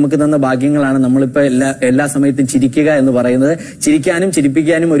 ദൈവം നമുക്ക് തന്ന ഭാഗ്യങ്ങളാണ് നമ്മളിപ്പോ എല്ലാ സമയത്തും ചിരിക്കുക എന്ന് പറയുന്നത്. ചിരിക്കാനും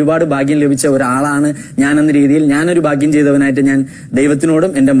ചിരിപ്പിക്കാനും ഒരുപാട് ഭാഗ്യം ലഭിച്ച ഒരാളാണ് ഞാൻ എന്ന രീതിയിൽ ഞാനൊരു ഭാഗ്യം ചെയ്തവനായിട്ട് ഞാൻ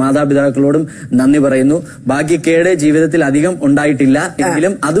ദൈവത്തിനോടും എന്റെ മാതാപിതാക്കളോടും നന്ദി പറയുന്നു. ഭാഗ്യക്കേട് ജീവിതത്തിൽ അധികം ഉണ്ടായിട്ടില്ല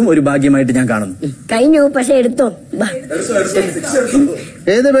എങ്കിലും അതും ഒരു ഭാഗ്യമായിട്ട് ഞാൻ കാണുന്നു. കഴിഞ്ഞു, പക്ഷെ എടുത്തോ.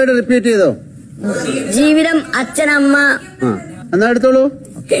 ഏത് പേര് റിപ്പീറ്റ് ചെയ്തോ? ജീവിതം, അച്ഛനമ്മ. എന്നാ എടുത്തോളൂ.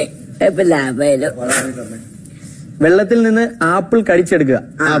 വെള്ളത്തിൽ നിന്ന് ആപ്പിൾ കടിച്ചെടുക്കുക.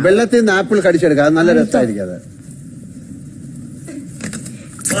 വെള്ളത്തിൽ നിന്ന് ആപ്പിൾ കടിച്ചെടുക്കുക, അത് നല്ല രസമായിരിക്കും. അത്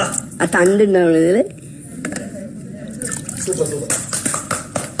ആ തണ്ടുണ്ടാവുന്നതില്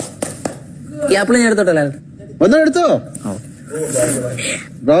ഈ ആപ്പിൾ ഞാൻ എടുത്തോട്ടല്ലേ? ഒന്നും എടുത്തോ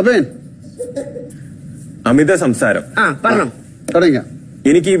റോബിൻ. അമിത സംസാരം. തുടങ്ങിയ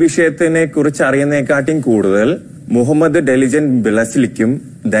എനിക്ക് ഈ വിഷയത്തിനെ കുറിച്ച് അറിയുന്നതിനെക്കാട്ടിയും കൂടുതൽ മുഹമ്മദ് ഡെലിജൻ ബിളസിലിക്കും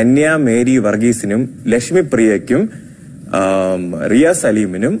ധന്യ മേരി വർഗീസിനും ലക്ഷ്മി പ്രിയയ്ക്കും റിയ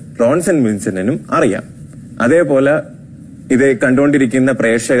സലീമിനും റോൺസൺ വിൻസന്റിനും അറിയാം. അതേപോലെ ഇത് കണ്ടുകൊണ്ടിരിക്കുന്ന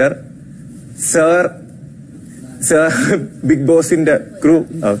പ്രേക്ഷകർ, സർ ബിഗ് ബോസിന്റെ ക്രൂ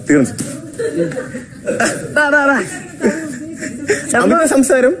തീർന്നു. അമിത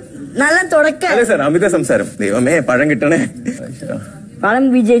സംസാരം നല്ല തുടക്കം. അതെ സാർ, അമിത സംസാരം. ദൈവമേ, പഴം കിട്ടണേ. പഴം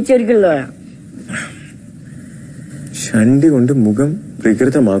വിജയിച്ചൊരിക്കലോ. ഷണ്ടി കൊണ്ട് മുഖം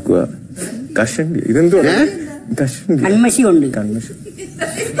വികൃതമാക്കുക. കഷണ്ടി. ഇതെന്തോ കൺമഷി കൊണ്ട്. കൺമഷി.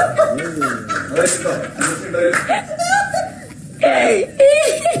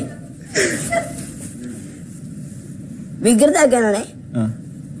 വികൃതാക്കാനാണേ.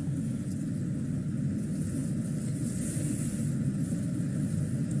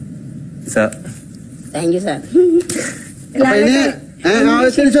 Sir, thank you sir.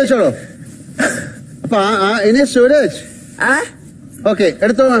 ചോദിച്ചോളൂ. അപ്പൊ ഇനി സൂരജ്, ഓക്കെ,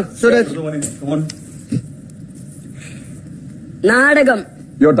 എടുത്തോ സുരേഷ്. നാടകം.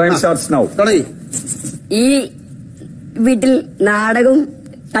 Your time starts now. തുടങ്ങി. ഈ വീട്ടിൽ നാടകം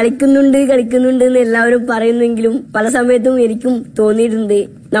കളിക്കുന്നുണ്ട് എന്ന് എല്ലാവരും പറയുന്നെങ്കിലും പല സമയത്തും എനിക്കും തോന്നിയിട്ടുണ്ട്.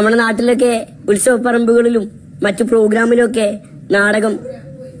 നമ്മുടെ നാട്ടിലൊക്കെ ഉത്സവപ്പറമ്പുകളിലും മറ്റു പ്രോഗ്രാമിലൊക്കെ നാടകം.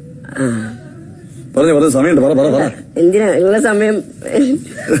 എന്തിനാ ഉള്ള സമയം?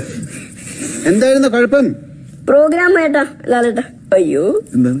 എന്തായിരുന്നു കുഴപ്പം? പ്രോഗ്രാം ഏട്ടാ ലാലേട്ടാ. അയ്യോ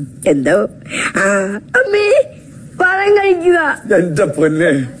എന്തോ അമ്മേ പഴം കഴിക്കുക. എന്റെ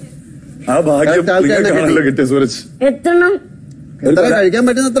പൊന്നെ, ആ ഭാഗ്യം കാണല്ലോ കിട്ടിയ സൂരജ്. എത്തണം. എത്ര കഴിക്കാൻ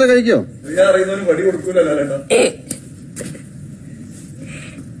പറ്റുന്ന അത്ര കഴിക്കോ? വടി കൊടുക്കൂല.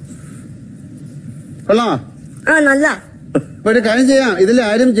 കൊള്ളാമോ? നല്ല. ഒരു കാര്യം ചെയ്യാം, ഇതിൽ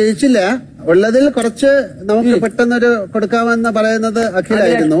ആരും ജയിച്ചില്ല. ഉള്ളതിൽ കുറച്ച് നമുക്ക് പെട്ടെന്നൊരു കൊടുക്കാമെന്ന് പറയുന്നത്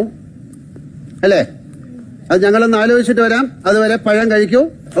അഖിലായിരുന്നു അല്ലേ? അത് ഞങ്ങളൊന്ന് ആലോചിച്ചിട്ട് വരാം. അതുവരെ പഴം കഴിക്കൂ.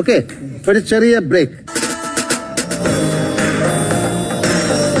 ഓക്കെ, ഒരു ചെറിയ break.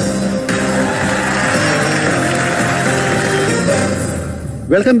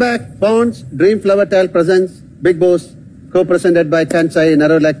 Welcome back. Pond's Dream Flower Tile presents Biggboss, co-presented by Kansai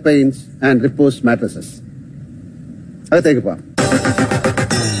Nerolac Paints and Repose Mattresses. അകത്തേക്ക് പോവാം.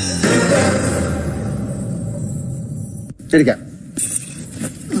 ശരിക്കാം.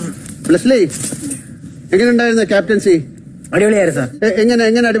 ലെസ്ലി, എങ്ങനെയുണ്ടായിരുന്നു ക്യാപ്റ്റൻസി? അടിപൊളിയായിരുന്നു സാർ.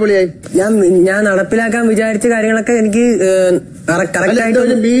 എങ്ങനെ അടിപൊളിയായി? ഞാൻ നടപ്പിലാക്കാൻ വിചാരിച്ച കാര്യങ്ങളൊക്കെ എനിക്ക്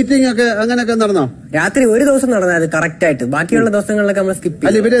മീറ്റിംഗ് ഒക്കെ അങ്ങനെയൊക്കെ നടന്നോ? രാത്രി ഒരു ദിവസം നടന്നത് കറക്റ്റ് ആയിട്ട്. ബാക്കിയുള്ള ദിവസങ്ങളിലൊക്കെ നമ്മൾ സ്കിപ്പ്.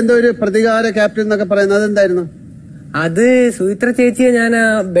 അല്ല, ഇവരെന്തോ ഒരു പ്രതികാര ക്യാപ്റ്റൻ എന്നൊക്കെ പറയുന്നത് എന്തായിരുന്നു? അത് സുചിത്ര ചേച്ചിയെ ഞാൻ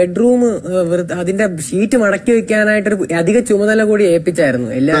ബെഡ്റൂം അതിന്റെ ഷീറ്റ് മടക്കി വെക്കാനായിട്ടൊരു അധിക ചുമതല കൂടി ഏൽപ്പിച്ചായിരുന്നു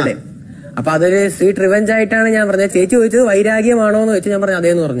എല്ലാവരുടെയും. അപ്പൊ അതൊരു സ്വീറ്റ് റിവെഞ്ച് ആയിട്ടാണ് ഞാൻ പറഞ്ഞത്. ചേച്ചി ചോദിച്ചത് വൈരാഗ്യമാണോ എന്ന് വെച്ച് ഞാൻ പറഞ്ഞു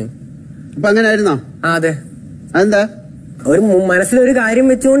അതേന്ന് പറഞ്ഞു. അപ്പൊ അങ്ങനെ ആയിരുന്നോ? അതെ. അതെന്താ? ഒരു മനസ്സിലൊരു കാര്യം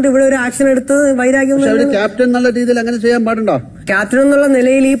വെച്ചുകൊണ്ട് ഇവിടെ ഒരു ആക്ഷൻ എടുത്തത് വൈരാഗ്യം. ക്യാപ്റ്റൻ എന്നുള്ള രീതിയിൽ അങ്ങനെ ചെയ്യാൻ പാടുണ്ടോ? ക്യാപ്റ്റൻ എന്നുള്ള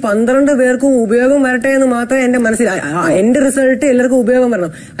നിലയിൽ ഈ 12 പേർക്കും ഉപയോഗം വരട്ടെ എന്ന് മാത്രമേ എന്റെ മനസ്സിൽ. എന്റെ റിസൾട്ട് എല്ലാവർക്കും ഉപയോഗം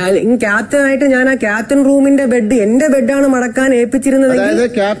വരണം. ക്യാപ്റ്റൻ ആയിട്ട് ഞാൻ ആ ക്യാപ്റ്റൻ റൂമിന്റെ ബെഡ് എന്റെ ബെഡാണ് മടക്കാൻ ഏൽപ്പിച്ചിരുന്നത്. അതായത്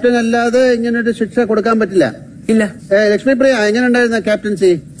ക്യാപ്റ്റൻ അല്ലാതെ ഇങ്ങനൊരു ശിക്ഷ കൊടുക്കാൻ പറ്റില്ല. ഇല്ല. ലക്ഷ്മിപ്രിയ, എങ്ങനെ ഉണ്ടായിരുന്ന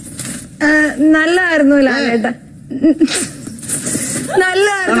ക്യാപ്റ്റൻസി? നല്ലായിരുന്നു ലാലേട്ടാ,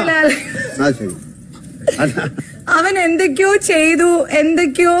 നല്ലായിരുന്നു ലാലേട്ട. അവൻ എന്തൊക്കെയോ ചെയ്തു,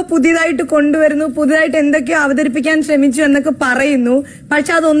 എന്തൊക്കെയോ പുതിയതായിട്ട് കൊണ്ടുവരുന്നു, പുതിയതായിട്ട് എന്തൊക്കെയോ അവതരിപ്പിക്കാൻ ശ്രമിച്ചു എന്നൊക്കെ പറയുന്നു.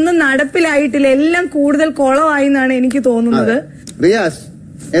 പക്ഷെ അതൊന്നും നടപ്പിലായിട്ടില്ല. എല്ലാം കൂടുതൽ കുളമായി എന്നാണ് എനിക്ക് തോന്നുന്നത്. റിയാസ്,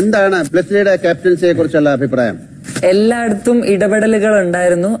 എന്താണ് ബ്ലെസ്ലിയുടെ ക്യാപ്റ്റൻസിയെ കുറിച്ചുള്ള അഭിപ്രായം? എല്ലായിടത്തും ഇടപെടലുകൾ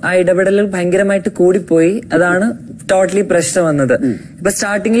ഉണ്ടായിരുന്നു. ആ ഇടപെടലുകൾ ഭയങ്കരമായിട്ട് കൂടിപ്പോയി. അതാണ് ടോട്ടലി പ്രശ്നം വന്നത്. ഇപ്പൊ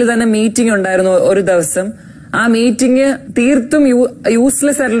സ്റ്റാർട്ടിങ്ങിൽ തന്നെ മീറ്റിംഗ് ഉണ്ടായിരുന്നു ഒരു ദിവസം. ആ മീറ്റിംഗ് തീർത്തും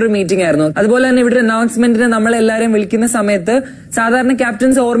യൂസ്ലെസ് ആയിട്ടുള്ള ഒരു മീറ്റിംഗ് ആയിരുന്നു. അതുപോലെ തന്നെ ഇവിടെ അനൗൺസ്മെന്റിന് നമ്മളെല്ലാരെയും വിളിക്കുന്ന സമയത്ത് സാധാരണ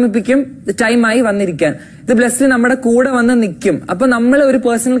ക്യാപ്റ്റൻസ് ഓർമ്മിപ്പിക്കും ടൈമായി വന്നിരിക്കാൻ. ഇത് ബ്ലെസ്ലി നമ്മുടെ കൂടെ വന്ന് നിൽക്കും. അപ്പൊ നമ്മൾ ഒരു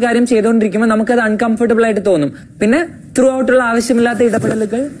പേഴ്സണൽ കാര്യം ചെയ്തുകൊണ്ടിരിക്കുമ്പോൾ നമുക്കത് അൺകംഫർട്ടബിൾ ആയിട്ട് തോന്നും. പിന്നെ ത്രൂ ഔട്ടുള്ള ആവശ്യമില്ലാത്ത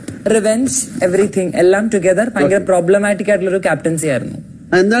ഇടപെടലുകൾ, റിവെഞ്ച്, എവറിഥിങ് എല്ലാം ടുഗദർ ഭയങ്കര പ്രോബ്ലമാറ്റിക് ആയിട്ടുള്ള ഒരു ക്യാപ്റ്റൻസി ആയിരുന്നു.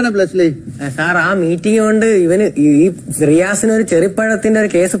 എന്താണ് ബ്ലെസ്ലി സാർ ആ മീറ്റിംഗ് കൊണ്ട് ഇവന് ഈ റിയാസിന് ഒരു ചെറിപ്പഴത്തിന്റെ ഒരു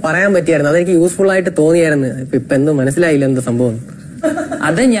കേസ് പറയാൻ പറ്റിയായിരുന്നു. അതെനിക്ക് യൂസ്ഫുൾ ആയിട്ട് തോന്നിയായിരുന്നു. ഇപ്പൊ എന്തോ മനസ്സിലായില്ല എന്ത് സംഭവം.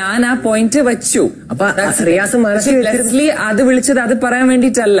 അത് ഞാൻ ആ പോയിന്റ് വെച്ചു. അപ്പൊ റിയാസ് ബ്ലെസ്ലി അത് വിളിച്ചത് അത് പറയാൻ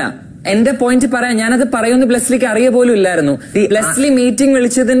വേണ്ടിയിട്ടല്ല, എന്റെ പോയിന്റ് പറയാൻ. ഞാനത് പറയുമെന്ന് ബ്ലെസ്ലിക്ക് അറിയ പോലും ഇല്ലായിരുന്നു. ബ്ലെസ്ലി മീറ്റിംഗ്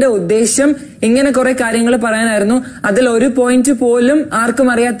വിളിച്ചതിന്റെ ഉദ്ദേശം ഇങ്ങനെ കുറെ കാര്യങ്ങൾ പറയാനായിരുന്നു. അതിൽ ഒരു പോയിന്റ് പോലും ആർക്കും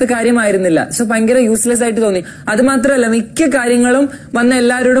അറിയാത്ത കാര്യമായിരുന്നില്ല. സോ ഭയങ്കര യൂസ്ലെസ് ആയിട്ട് തോന്നി. അത് മാത്രമല്ല, മിക്ക കാര്യങ്ങളും വന്ന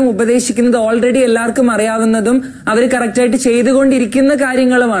എല്ലാവരോടും ഉപദേശിക്കുന്നത് ഓൾറെഡി എല്ലാവർക്കും അറിയാവുന്നതും അവർ കറക്റ്റായിട്ട് ചെയ്തുകൊണ്ടിരിക്കുന്ന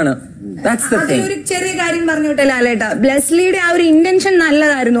കാര്യങ്ങളുമാണ്. ഒരു ചെറിയ കാര്യം പറഞ്ഞോട്ടെ ലാലേട്ട, ബ്ലെസ്ലിയുടെ ആ ഒരു ഇന്റൻഷൻ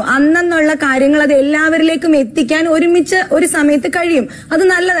നല്ലതായിരുന്നു. അന്നുള്ള കാര്യങ്ങൾ അത് എല്ലാവരിലേക്കും എത്തിക്കാൻ ഒരുമിച്ച് ഒരു സമയത്ത് കഴിയും, അത്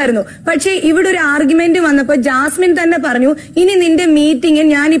നല്ലതായിരുന്നു. പക്ഷേ ഇവിടെ ഒരു ആർഗ്യുമെന്റ് വന്നപ്പോ ജാസ്മിൻ തന്നെ പറഞ്ഞു, ഇനി നിന്റെ മീറ്റിംഗ്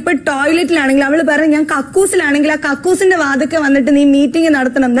ഞാനിപ്പോ ടോയ്ലറ്റിലാണെങ്കിൽ, അവള് പറഞ്ഞു ഞാൻ കക്കൂസിലാണെങ്കിൽ ആ കക്കൂസിന്റെ വാതൊക്കെ വന്നിട്ട് നീ മീറ്റിംഗ്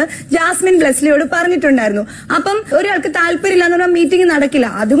നടത്തണം എന്ന് ജാസ്മിൻ ബ്ലെസ്ലിയോട് പറഞ്ഞിട്ടുണ്ടായിരുന്നു. അപ്പം ഒരാൾക്ക് താല്പര്യമില്ല എന്ന് പറഞ്ഞാൽ മീറ്റിംഗ് നടക്കില്ല.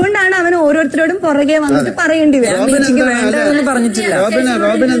 അതുകൊണ്ടാണ് അവൻ ഓരോരുത്തരോടും പുറകെ വന്നിട്ട് പറയേണ്ടി വരും. മീറ്റിംഗ് വേണ്ടെന്ന് പറഞ്ഞിട്ടില്ല.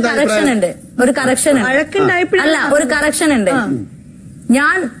 ഒരു കറക്ഷൻ അല്ല, ഒരു കറക്ഷൻ ഉണ്ട്.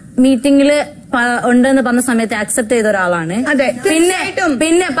 ഞാൻ മീറ്റിംഗില് ഉണ്ടെന്ന് പറഞ്ഞ സമയത്ത് അക്സെപ്റ്റ് ചെയ്ത ഒരാളാണ്.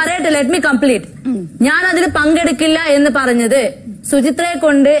 പിന്നെ പറയട്ടെ, ലെറ്റ് മീ കംപ്ലീറ്റ്. ഞാൻ അതിൽ പങ്കെടുക്കില്ല എന്ന് പറഞ്ഞത് സുചിത്രയെ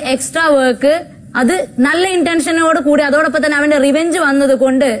കൊണ്ട് എക്സ്ട്രാ വർക്ക്, അത് നല്ല ഇന്റൻഷനോട് കൂടി, അതോടൊപ്പം തന്നെ അവന്റെ റിവെഞ്ച് വന്നത്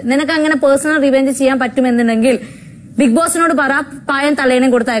കൊണ്ട് നിനക്ക് അങ്ങനെ പേഴ്സണൽ റിവെഞ്ച് ചെയ്യാൻ പറ്റുമെന്നുണ്ടെങ്കിൽ ബിഗ് ബോസിനോട് പറ, പായം തലേനും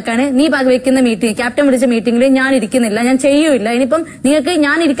കൊടുത്തയക്കാന്. നീ വെക്കുന്ന മീറ്റിംഗ്, ക്യാപ്റ്റൻ വിളിച്ച മീറ്റിംഗിൽ ഞാൻ ഇരിക്കുന്നില്ല, ഞാൻ ചെയ്യൂല. ഇനിയിപ്പം നിങ്ങൾക്ക്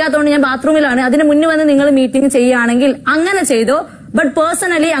ഞാൻ ഇരിക്കാത്തതുകൊണ്ട് ഞാൻ ബാത്റൂമിലാണ്, അതിന് മുന്നേ വന്ന് നിങ്ങൾ മീറ്റിംഗ് ചെയ്യുകയാണെങ്കിൽ അങ്ങനെ ചെയ്തോ. ബട്ട്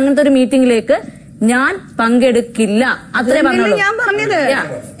പേഴ്സണലി അങ്ങനത്തെ ഒരു മീറ്റിംഗിലേക്ക് ഞാൻ പങ്കെടുക്കില്ല, അത്രേ പറഞ്ഞുള്ളൂ. ഞാൻ പറഞ്ഞത്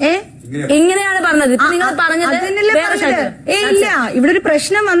ഇങ്ങനെയാണ് പറഞ്ഞത്. നിങ്ങൾ പറഞ്ഞത് ഇല്ല, ഇവിടെ ഒരു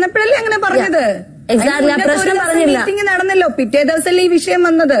പ്രശ്നം വന്നപ്പോഴല്ലേ അങ്ങനെ പറഞ്ഞത്. പ്രശ്നം പറഞ്ഞില്ല, മീറ്റിംഗ് നടന്നല്ലോ, പിറ്റേ ദിവസമല്ലേ ഈ വിഷയം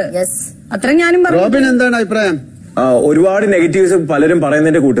വന്നത്. അത്ര ഞാനും പറഞ്ഞു. റോബിൻ എന്താണ് അഭിപ്രായം? ഒരുപാട് നെഗറ്റീവ്സ് പലരും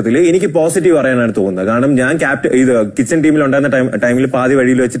പറയുന്നതിന്റെ കൂട്ടത്തിൽ എനിക്ക് പോസിറ്റീവ് പറയാനാണ് തോന്നുന്നത്. കാരണം ഞാൻ കിച്ചൺ ടീമിൽ ഉണ്ടായിരുന്ന ടൈമിൽ പാതി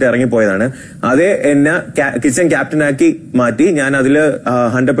വഴിയിൽ വെച്ചിട്ട് ഇറങ്ങിപ്പോയതാണ്. അതേ എന്നെ കിച്ചൺ ക്യാപ്റ്റനാക്കി മാറ്റി. ഞാൻ അതിൽ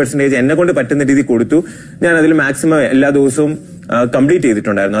 100% എന്നെ കൊണ്ട് പറ്റുന്ന രീതി കൊടുത്തു. ഞാൻ അതിൽ മാക്സിമം എല്ലാ ദിവസവും കംപ്ലീറ്റ്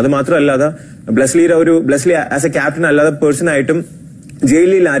ചെയ്തിട്ടുണ്ടായിരുന്നു. അത് മാത്രമല്ലാതെ ബ്ലെസ്ലി ആസ് എ ക്യാപ്റ്റൻ അല്ലാതെ പേഴ്സണായിട്ടും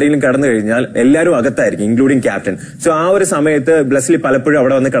ജയിലിൽ ആരെങ്കിലും കടന്നു കഴിഞ്ഞാൽ എല്ലാവരും അകത്തായിരിക്കും, ഇൻക്ലൂഡിംഗ് ക്യാപ്റ്റൻ. സോ ആ ഒരു സമയത്ത് ബ്ലെസ്ലി പലപ്പോഴും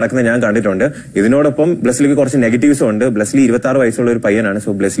അവിടെ വന്ന് കിടക്കുന്നത് ഞാൻ കണ്ടിട്ടുണ്ട്. ഇതിനോടൊപ്പം ബ്ലെസ്ലിക്ക് കുറച്ച് നെഗറ്റീവ്സും ഉണ്ട്. ബ്ലെസ്ലി 26 വയസ്സുള്ള ഒരു പയ്യനാണ്. സോ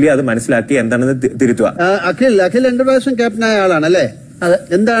ബ്ലെസ്ലി അത് മനസ്സിലാക്കി എന്താണെന്ന് തിരുത്തുക. അഖിൽ 2 പ്രാവശ്യം ക്യാപ്റ്റനായ ആളാണ് അല്ലേ?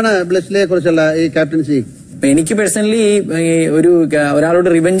 എന്താണ് ബ്ലെസ്ലിയെ കുറിച്ചുള്ള ഈ ക്യാപ്റ്റൻസി? എനിക്ക് പേഴ്സണലി ഒരാളോട്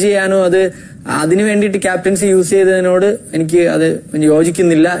റിവെഞ്ച് ചെയ്യാനോ അതിനു വേണ്ടിയിട്ട് ക്യാപ്റ്റൻസി യൂസ് ചെയ്തതിനോട് എനിക്ക് അത്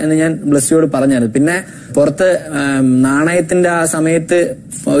യോജിക്കുന്നില്ല എന്ന് ഞാൻ ബ്ലെസ്സിയോട് പറഞ്ഞായിരുന്നു. പിന്നെ പുറത്ത് നാണയത്തിന്റെ ആ സമയത്ത്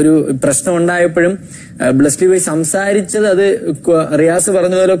ഒരു പ്രശ്നം ഉണ്ടായപ്പോഴും ബ്ലെസ്ലി പോയി സംസാരിച്ചത് അത് റിയാസ്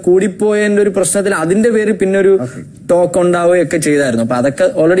പറഞ്ഞ പോലെ കൂടിപ്പോയതിന്റെ ഒരു പ്രശ്നത്തിൽ അതിന്റെ പേര് പിന്നെ ഒരു ടോക്ക് ഉണ്ടാവുകയൊക്കെ ചെയ്തായിരുന്നു. അപ്പൊ അതൊക്കെ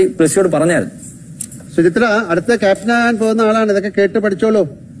ഓൾറെഡി ബ്ലെസ്സിയോട് പറഞ്ഞായിരുന്നു. സുചിത്ര അടുത്ത ക്യാപ്റ്റനാകാൻ പോകുന്ന ആളാണ്. ഇതൊക്കെ കേട്ട് പഠിച്ചോളൂ.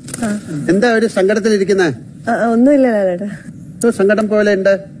 എന്താ ഒരു സങ്കടത്തിലിരിക്കുന്നേ? ഒന്നുമില്ല, സങ്കടം പോലെ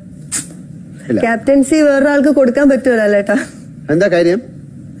ഉണ്ട്. ക്യാപ്റ്റൻസി വേറൊരാൾക്ക് കൊടുക്കാൻ പറ്റുമല്ലോ ലേട്ടാ. എന്താ കാര്യം?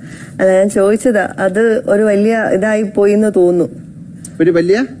 അല്ല, ഞാൻ ചോദിച്ചതാ. അത് ഒരു വലിയ ഇതായി പോയി എന്ന് തോന്നുന്നു. ഒരു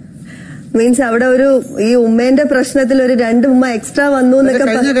വലിയ മീൻസ് അവിടെ ഈ ഉമ്മേന്റെ പ്രശ്നത്തിൽ 2 ഉമ്മ എക്സ്ട്രാ വന്നു എന്നൊക്കെ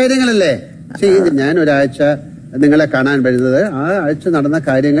കഴിഞ്ഞ കാര്യങ്ങളല്ലേ. ഞാൻ ഒരാഴ്ച നിങ്ങളെ കാണാൻ വരുന്നത് ആ ആഴ്ച നടന്ന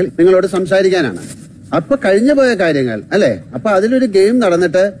കാര്യങ്ങൾ നിങ്ങളോട് സംസാരിക്കാനാണ്. അപ്പൊ കഴിഞ്ഞു പോയ കാര്യങ്ങൾ അല്ലെ. അപ്പൊ അതിലൊരു ഗെയിം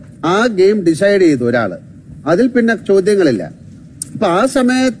നടന്നിട്ട് ആ ഗെയിം ഡിസൈഡ് ചെയ്തു ഒരാള്. അതിൽ പിന്നെ ചോദ്യങ്ങളില്ല. അപ്പൊ ആ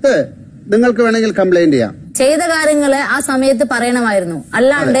സമയത്ത് നിങ്ങൾക്ക് വേണമെങ്കിൽ കംപ്ലൈന്റ് ചെയ്യാം. ചെയ്ത കാര്യങ്ങള് ആ സമയത്ത് പറയണമായിരുന്നു.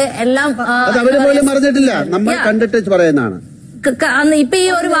 അല്ലാണ്ട് എല്ലാം അത് അവര് പോലും അറിഞ്ഞിട്ടില്ല, നമ്മൾ കണ്ടിട്ട് പറയുന്നതാണ്. ഇപ്പൊ ഈ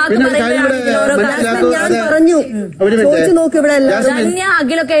ഒരു വാക്ക്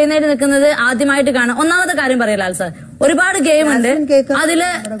അഖിലൊക്കെ എഴുന്നേറ്റ് നിൽക്കുന്നത് ആദ്യമായിട്ട് കാണാം. ഒന്നാമത്തെ കാര്യം പറയല സാർ, ഒരുപാട് ഗെയിം ഉണ്ട്, അതില്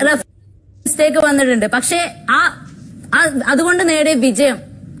മിസ്റ്റേക്ക് വന്നിട്ടുണ്ട്. പക്ഷേ അതുകൊണ്ട് നേടിയ വിജയം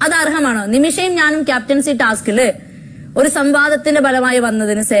അത് അർഹമാണോ? നിമിഷയും ഞാനും ക്യാപ്റ്റൻസി ടാസ്കില് ഒരു സംവാദത്തിന്റെ ഫലമായി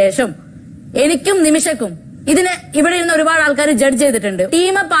വന്നതിന് ശേഷം എനിക്കും നിമിഷക്കും ഇവിടെ ഇരുന്ന് ഒരുപാട് ആൾക്കാർ ജഡ്ജ് ചെയ്തിട്ടുണ്ട്.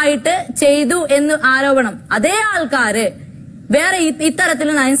 ടീമപ്പ് ആയിട്ട് ചെയ്തു എന്ന് ആരോപണം അതേ ആൾക്കാര് വേറെ ഇത്തരത്തിൽ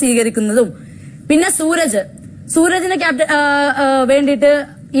നയം സ്വീകരിക്കുന്നതും. പിന്നെ സൂരജിന് ക്യാപ്റ്റൻ വേണ്ടിയിട്ട്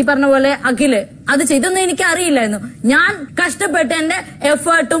ഈ പറഞ്ഞ പോലെ അഖില് അത് ചെയ്തൊന്നും എനിക്ക് അറിയില്ലായിരുന്നു. ഞാൻ കഷ്ടപ്പെട്ട് എന്റെ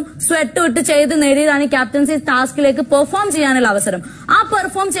എഫേർട്ടും സ്വെറ്റും ഇട്ട് ചെയ്ത് നേടിയതാണ് ഈ ക്യാപ്റ്റൻസി ടാസ്കിലേക്ക് പെർഫോം ചെയ്യാനുള്ള അവസരം. ആ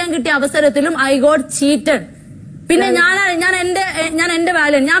പെർഫോം ചെയ്യാൻ കിട്ടിയ അവസരത്തിലും ഐ ഗോട്ട് ചീറ്റഡ്. പിന്നെ ഞാൻ എന്റെ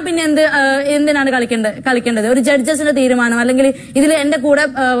വാല്യൂ ഞാൻ പിന്നെ എന്തിനാണ് കളിക്കേണ്ടത്? ഒരു ജഡ്ജസിന്റെ തീരുമാനം അല്ലെങ്കിൽ ഇതിൽ എന്റെ കൂടെ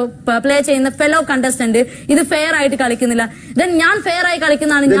പ്ലേ ചെയ്യുന്ന ഫെലോ കണ്ടസ്റ്റന്റ് ഇത് ഫെയർ ആയിട്ട് കളിക്കുന്നില്ല. ഞാൻ ഫെയർ ആയി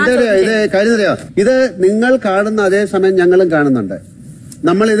കളിക്കുന്നതാണ്. ഇത് നിങ്ങൾ കാണുന്ന അതേ സമയം ഞങ്ങളും കാണുന്നുണ്ട്.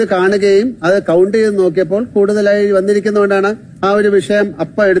 നമ്മൾ ഇത് കാണുകയും അത് കൗണ്ട് ചെയ്ത് നോക്കിയപ്പോൾ കൂടുതലായി വന്നിരിക്കുന്നതുകൊണ്ടാണ് ആ ഒരു വിഷയം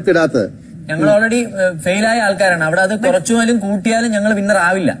എടുത്തിടാത്തത്. ഞങ്ങൾ ഓൾറെഡി ഫെയിലായ ആൾക്കാരാണ്. അവിടെ അത് കുറച്ചുപോലും കൂട്ടിയാലും ഞങ്ങൾ വിന്നർ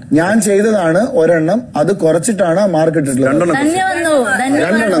ആവില്ല. ഞാൻ ചെയ്തതാണ് ഒരെണ്ണം, അത് കുറച്ചിട്ടാണ് മാർക്ക് ഇട്ടിട്ടുള്ളത്.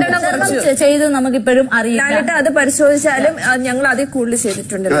 ചെയ്ത് നമുക്കിപ്പോഴും അറിയില്ല. അത് പരിശോധിച്ചാലും ഞങ്ങൾ അതിൽ കൂടുതൽ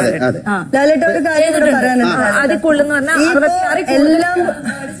ചെയ്തിട്ടുണ്ട്. അതിൽ കൂടുതൽ എല്ലാം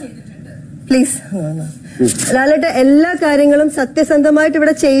പ്ലീസ് ലാലേട്ട എല്ലാ കാര്യങ്ങളും സത്യസന്ധമായിട്ട്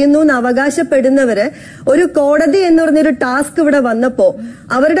ഇവിടെ ചെയ്യുന്നു എന്ന് അവകാശപ്പെടുന്നവര് ഒരു കോടതി എന്ന് പറഞ്ഞൊരു ടാസ്ക് ഇവിടെ വന്നപ്പോ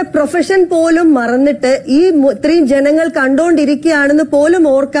അവരുടെ പ്രൊഫഷൻ പോലും മറന്നിട്ട് ഇത്രയും ജനങ്ങൾ കണ്ടോണ്ടിരിക്കുകയാണെന്ന് പോലും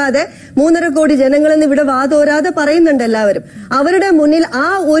ഓർക്കാതെ 3.5 കോടി ജനങ്ങളെന്ന് ഇവിടെ വാതോരാതെ പറയുന്നുണ്ട് എല്ലാവരും. അവരുടെ മുന്നിൽ ആ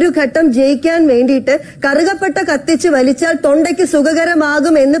ഒരു ഘട്ടം ജയിക്കാൻ വേണ്ടിയിട്ട് കറുകപ്പട്ട കത്തിച്ച് വലിച്ചാൽ തൊണ്ടയ്ക്ക്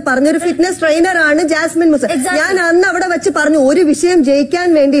സുഖകരമാകും എന്ന് പറഞ്ഞൊരു ഫിറ്റ്നസ് ട്രെയിനറാണ് ജാസ്മിൻ മുസ. ഞാൻ അന്ന് അവിടെ വെച്ച് പറഞ്ഞു, ഒരു വിഷയം ജയിക്കാൻ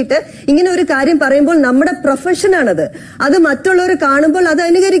വേണ്ടിയിട്ട് ഇങ്ങനെ ഒരു കാര്യം പറയുമ്പോൾ നമ്മുടെ പ്രൊഫഷനാണത്. അത് മറ്റുള്ളവർ കാണുമ്പോൾ അത്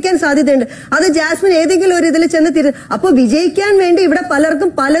അനുകരിക്കാൻ സാധ്യതയുണ്ട്. അത് ജാസ്മിൻ ഏതെങ്കിലും ഒരു ഇതിൽ ചെന്ന് അപ്പൊ വിജയിക്കാൻ വേണ്ടി ഇവിടെ പലർക്കും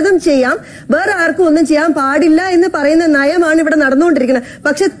പലതും ചെയ്യാം, വേറെ ആർക്കും ഒന്നും ചെയ്യാൻ പാടില്ല എന്ന് പറയുന്ന നയമാണ് ഇവിടെ നടന്നുകൊണ്ടിരിക്കുന്നത്.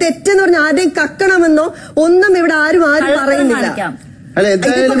 പക്ഷെ തെറ്റെന്ന് പറഞ്ഞാൽ ആരെയും കക്കണമെന്നോ ഒന്നും ഇവിടെ ആരും പറയുന്നില്ല.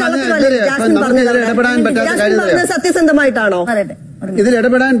 സത്യസന്ധമായിട്ടാണോ? ഇതിൽ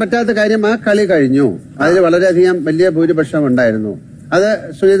ഇടപെടാൻ പറ്റാത്ത കാര്യം ആ കളി കഴിഞ്ഞു. അതിൽ വളരെയധികം വലിയ ഭൂരിപക്ഷം ഉണ്ടായിരുന്നു. അത്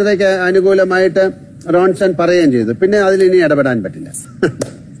സുചിത്രയ്ക്ക് അനുകൂലമായിട്ട് റോൺസൺ പറയുകയും ചെയ്തു. പിന്നെ അതിൽ ഇനി ഇടപെടാൻ പറ്റില്ല.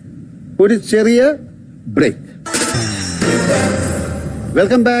 ഒരു ചെറിയ break.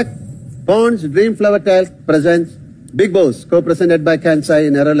 Welcome back. Ponce dream flower tile പ്രസന്റ്സ് big boss co presented by കാൻസായി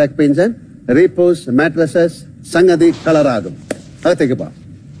Nerolac paints and repose mattresses. സംഗതി കളറാകും. അകത്തേക്ക് പോവാം.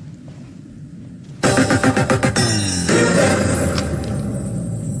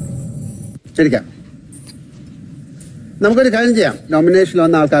 ശരിക്കാം. നമുക്കൊരു കാര്യം ചെയ്യാം, നോമിനേഷനിൽ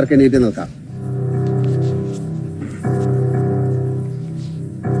വന്ന ആൾക്കാർക്ക് എണീറ്റ് നിൽക്കാം.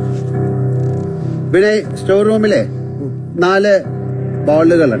 വിനയ്, സ്റ്റോർ റൂമിലെ 4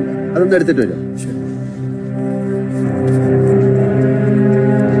 ബോളുകളുണ്ട്, അതൊന്ന് എടുത്തിട്ട് വരും.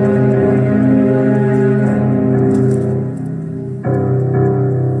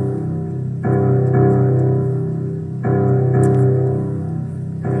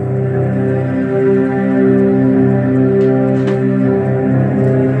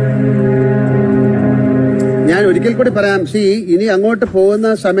 ഞാൻ ഒരിക്കൽ കൂടി പറയാം, ഇനി അങ്ങോട്ട് പോകുന്ന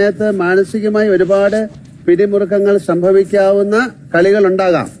സമയത്ത് മാനസികമായി ഒരുപാട് പിരിമുറുക്കങ്ങൾ സംഭവിക്കാവുന്ന കളികൾ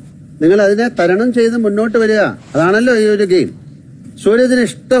ഉണ്ടാകാം. നിങ്ങൾ അതിനെ തരണം ചെയ്ത് മുന്നോട്ട് വരിക, അതാണല്ലോ ഈ ഒരു ഗെയിം. സൂര്യത്തിന്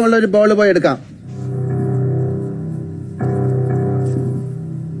ഇഷ്ടമുള്ള ഒരു ബോൾ പോയി എടുക്കാം.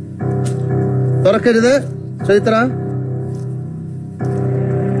 തുറക്കരുത് ചൈത്ര.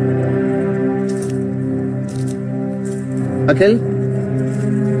 അഖിൽ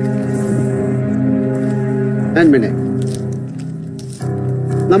മിനെ,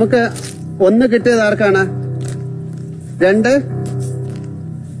 നമുക്ക് 1 കിട്ടിയത് ആർക്കാണ്? 2,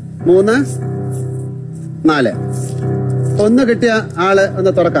 3, 4. 1 കിട്ടിയ ആള്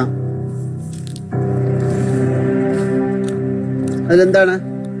ഒന്ന് തുറക്കാം. അതിലെന്താണ്?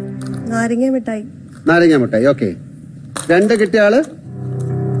 നാരങ്ങ മിഠായി. നാരങ്ങ മിഠായി. ഓക്കെ. 2 കിട്ടിയ ആള്?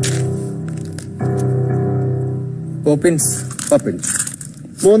 പോപ്പിൻസ്.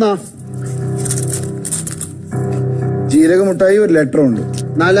 3 ജീരക മുട്ടായി, ഒരു ലെറ്ററും ഉണ്ട്.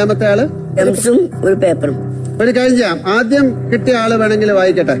 4-മത്തെ ആള്? ഒരു പേപ്പറും. ഒരു കാര്യം ചെയ്യാം, ആദ്യം കിട്ടിയ ആള് വേണമെങ്കിൽ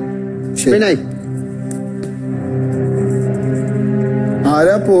വായിക്കട്ടെ. വിനയ്,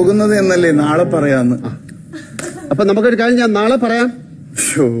 ആരാ പോകുന്നത് എന്നല്ലേ നാളെ പറയാന്ന്. അപ്പൊ നമുക്കൊരു കാര്യം ചെയ്യാം, നാളെ പറയാം.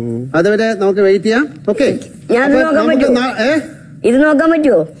 അതുവരെ നമുക്ക് വെയിറ്റ് ചെയ്യാം. ഓക്കെ, ഇത് നോക്കാൻ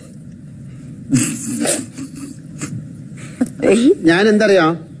പറ്റുമോ? ഞാൻ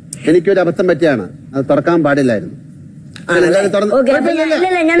എന്തറിയാം, എനിക്കൊരു അബദ്ധം പറ്റിയാണ്, അത് തുറക്കാൻ പാടില്ലായിരുന്നു.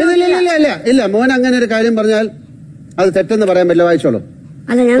 ഇല്ല, മോൻ അങ്ങനെ ഒരു കാര്യം പറഞ്ഞാൽ അത് തെറ്റെന്ന് പറയാൻ പറ്റില്ല. വായിച്ചോളൂ.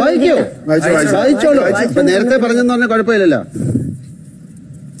 വായിച്ചോളൂ. നേരത്തെ പറഞ്ഞെന്ന് പറഞ്ഞാൽ കുഴപ്പമില്ലല്ലോ.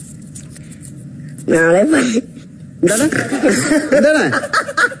 എന്താണ്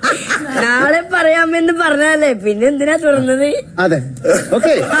നാളെ പറയാമെന്ന് പറഞ്ഞാലേ പിന്നെ എന്തിനാ തുറന്നത്? അതെ,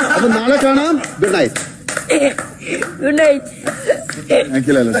 ഓക്കെ. അപ്പൊ നാളെ കാണാം. Good night. Good night.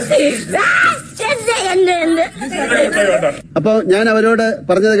 അപ്പൊ ഞാൻ അവരോട്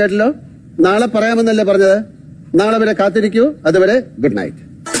പറഞ്ഞത് കേട്ടല്ലോ, നാളെ പറയാമെന്നല്ലേ പറഞ്ഞത്. നാളെ വരെ കാത്തിരിക്കൂ. അതുവരെ ഗുഡ് നൈറ്റ്.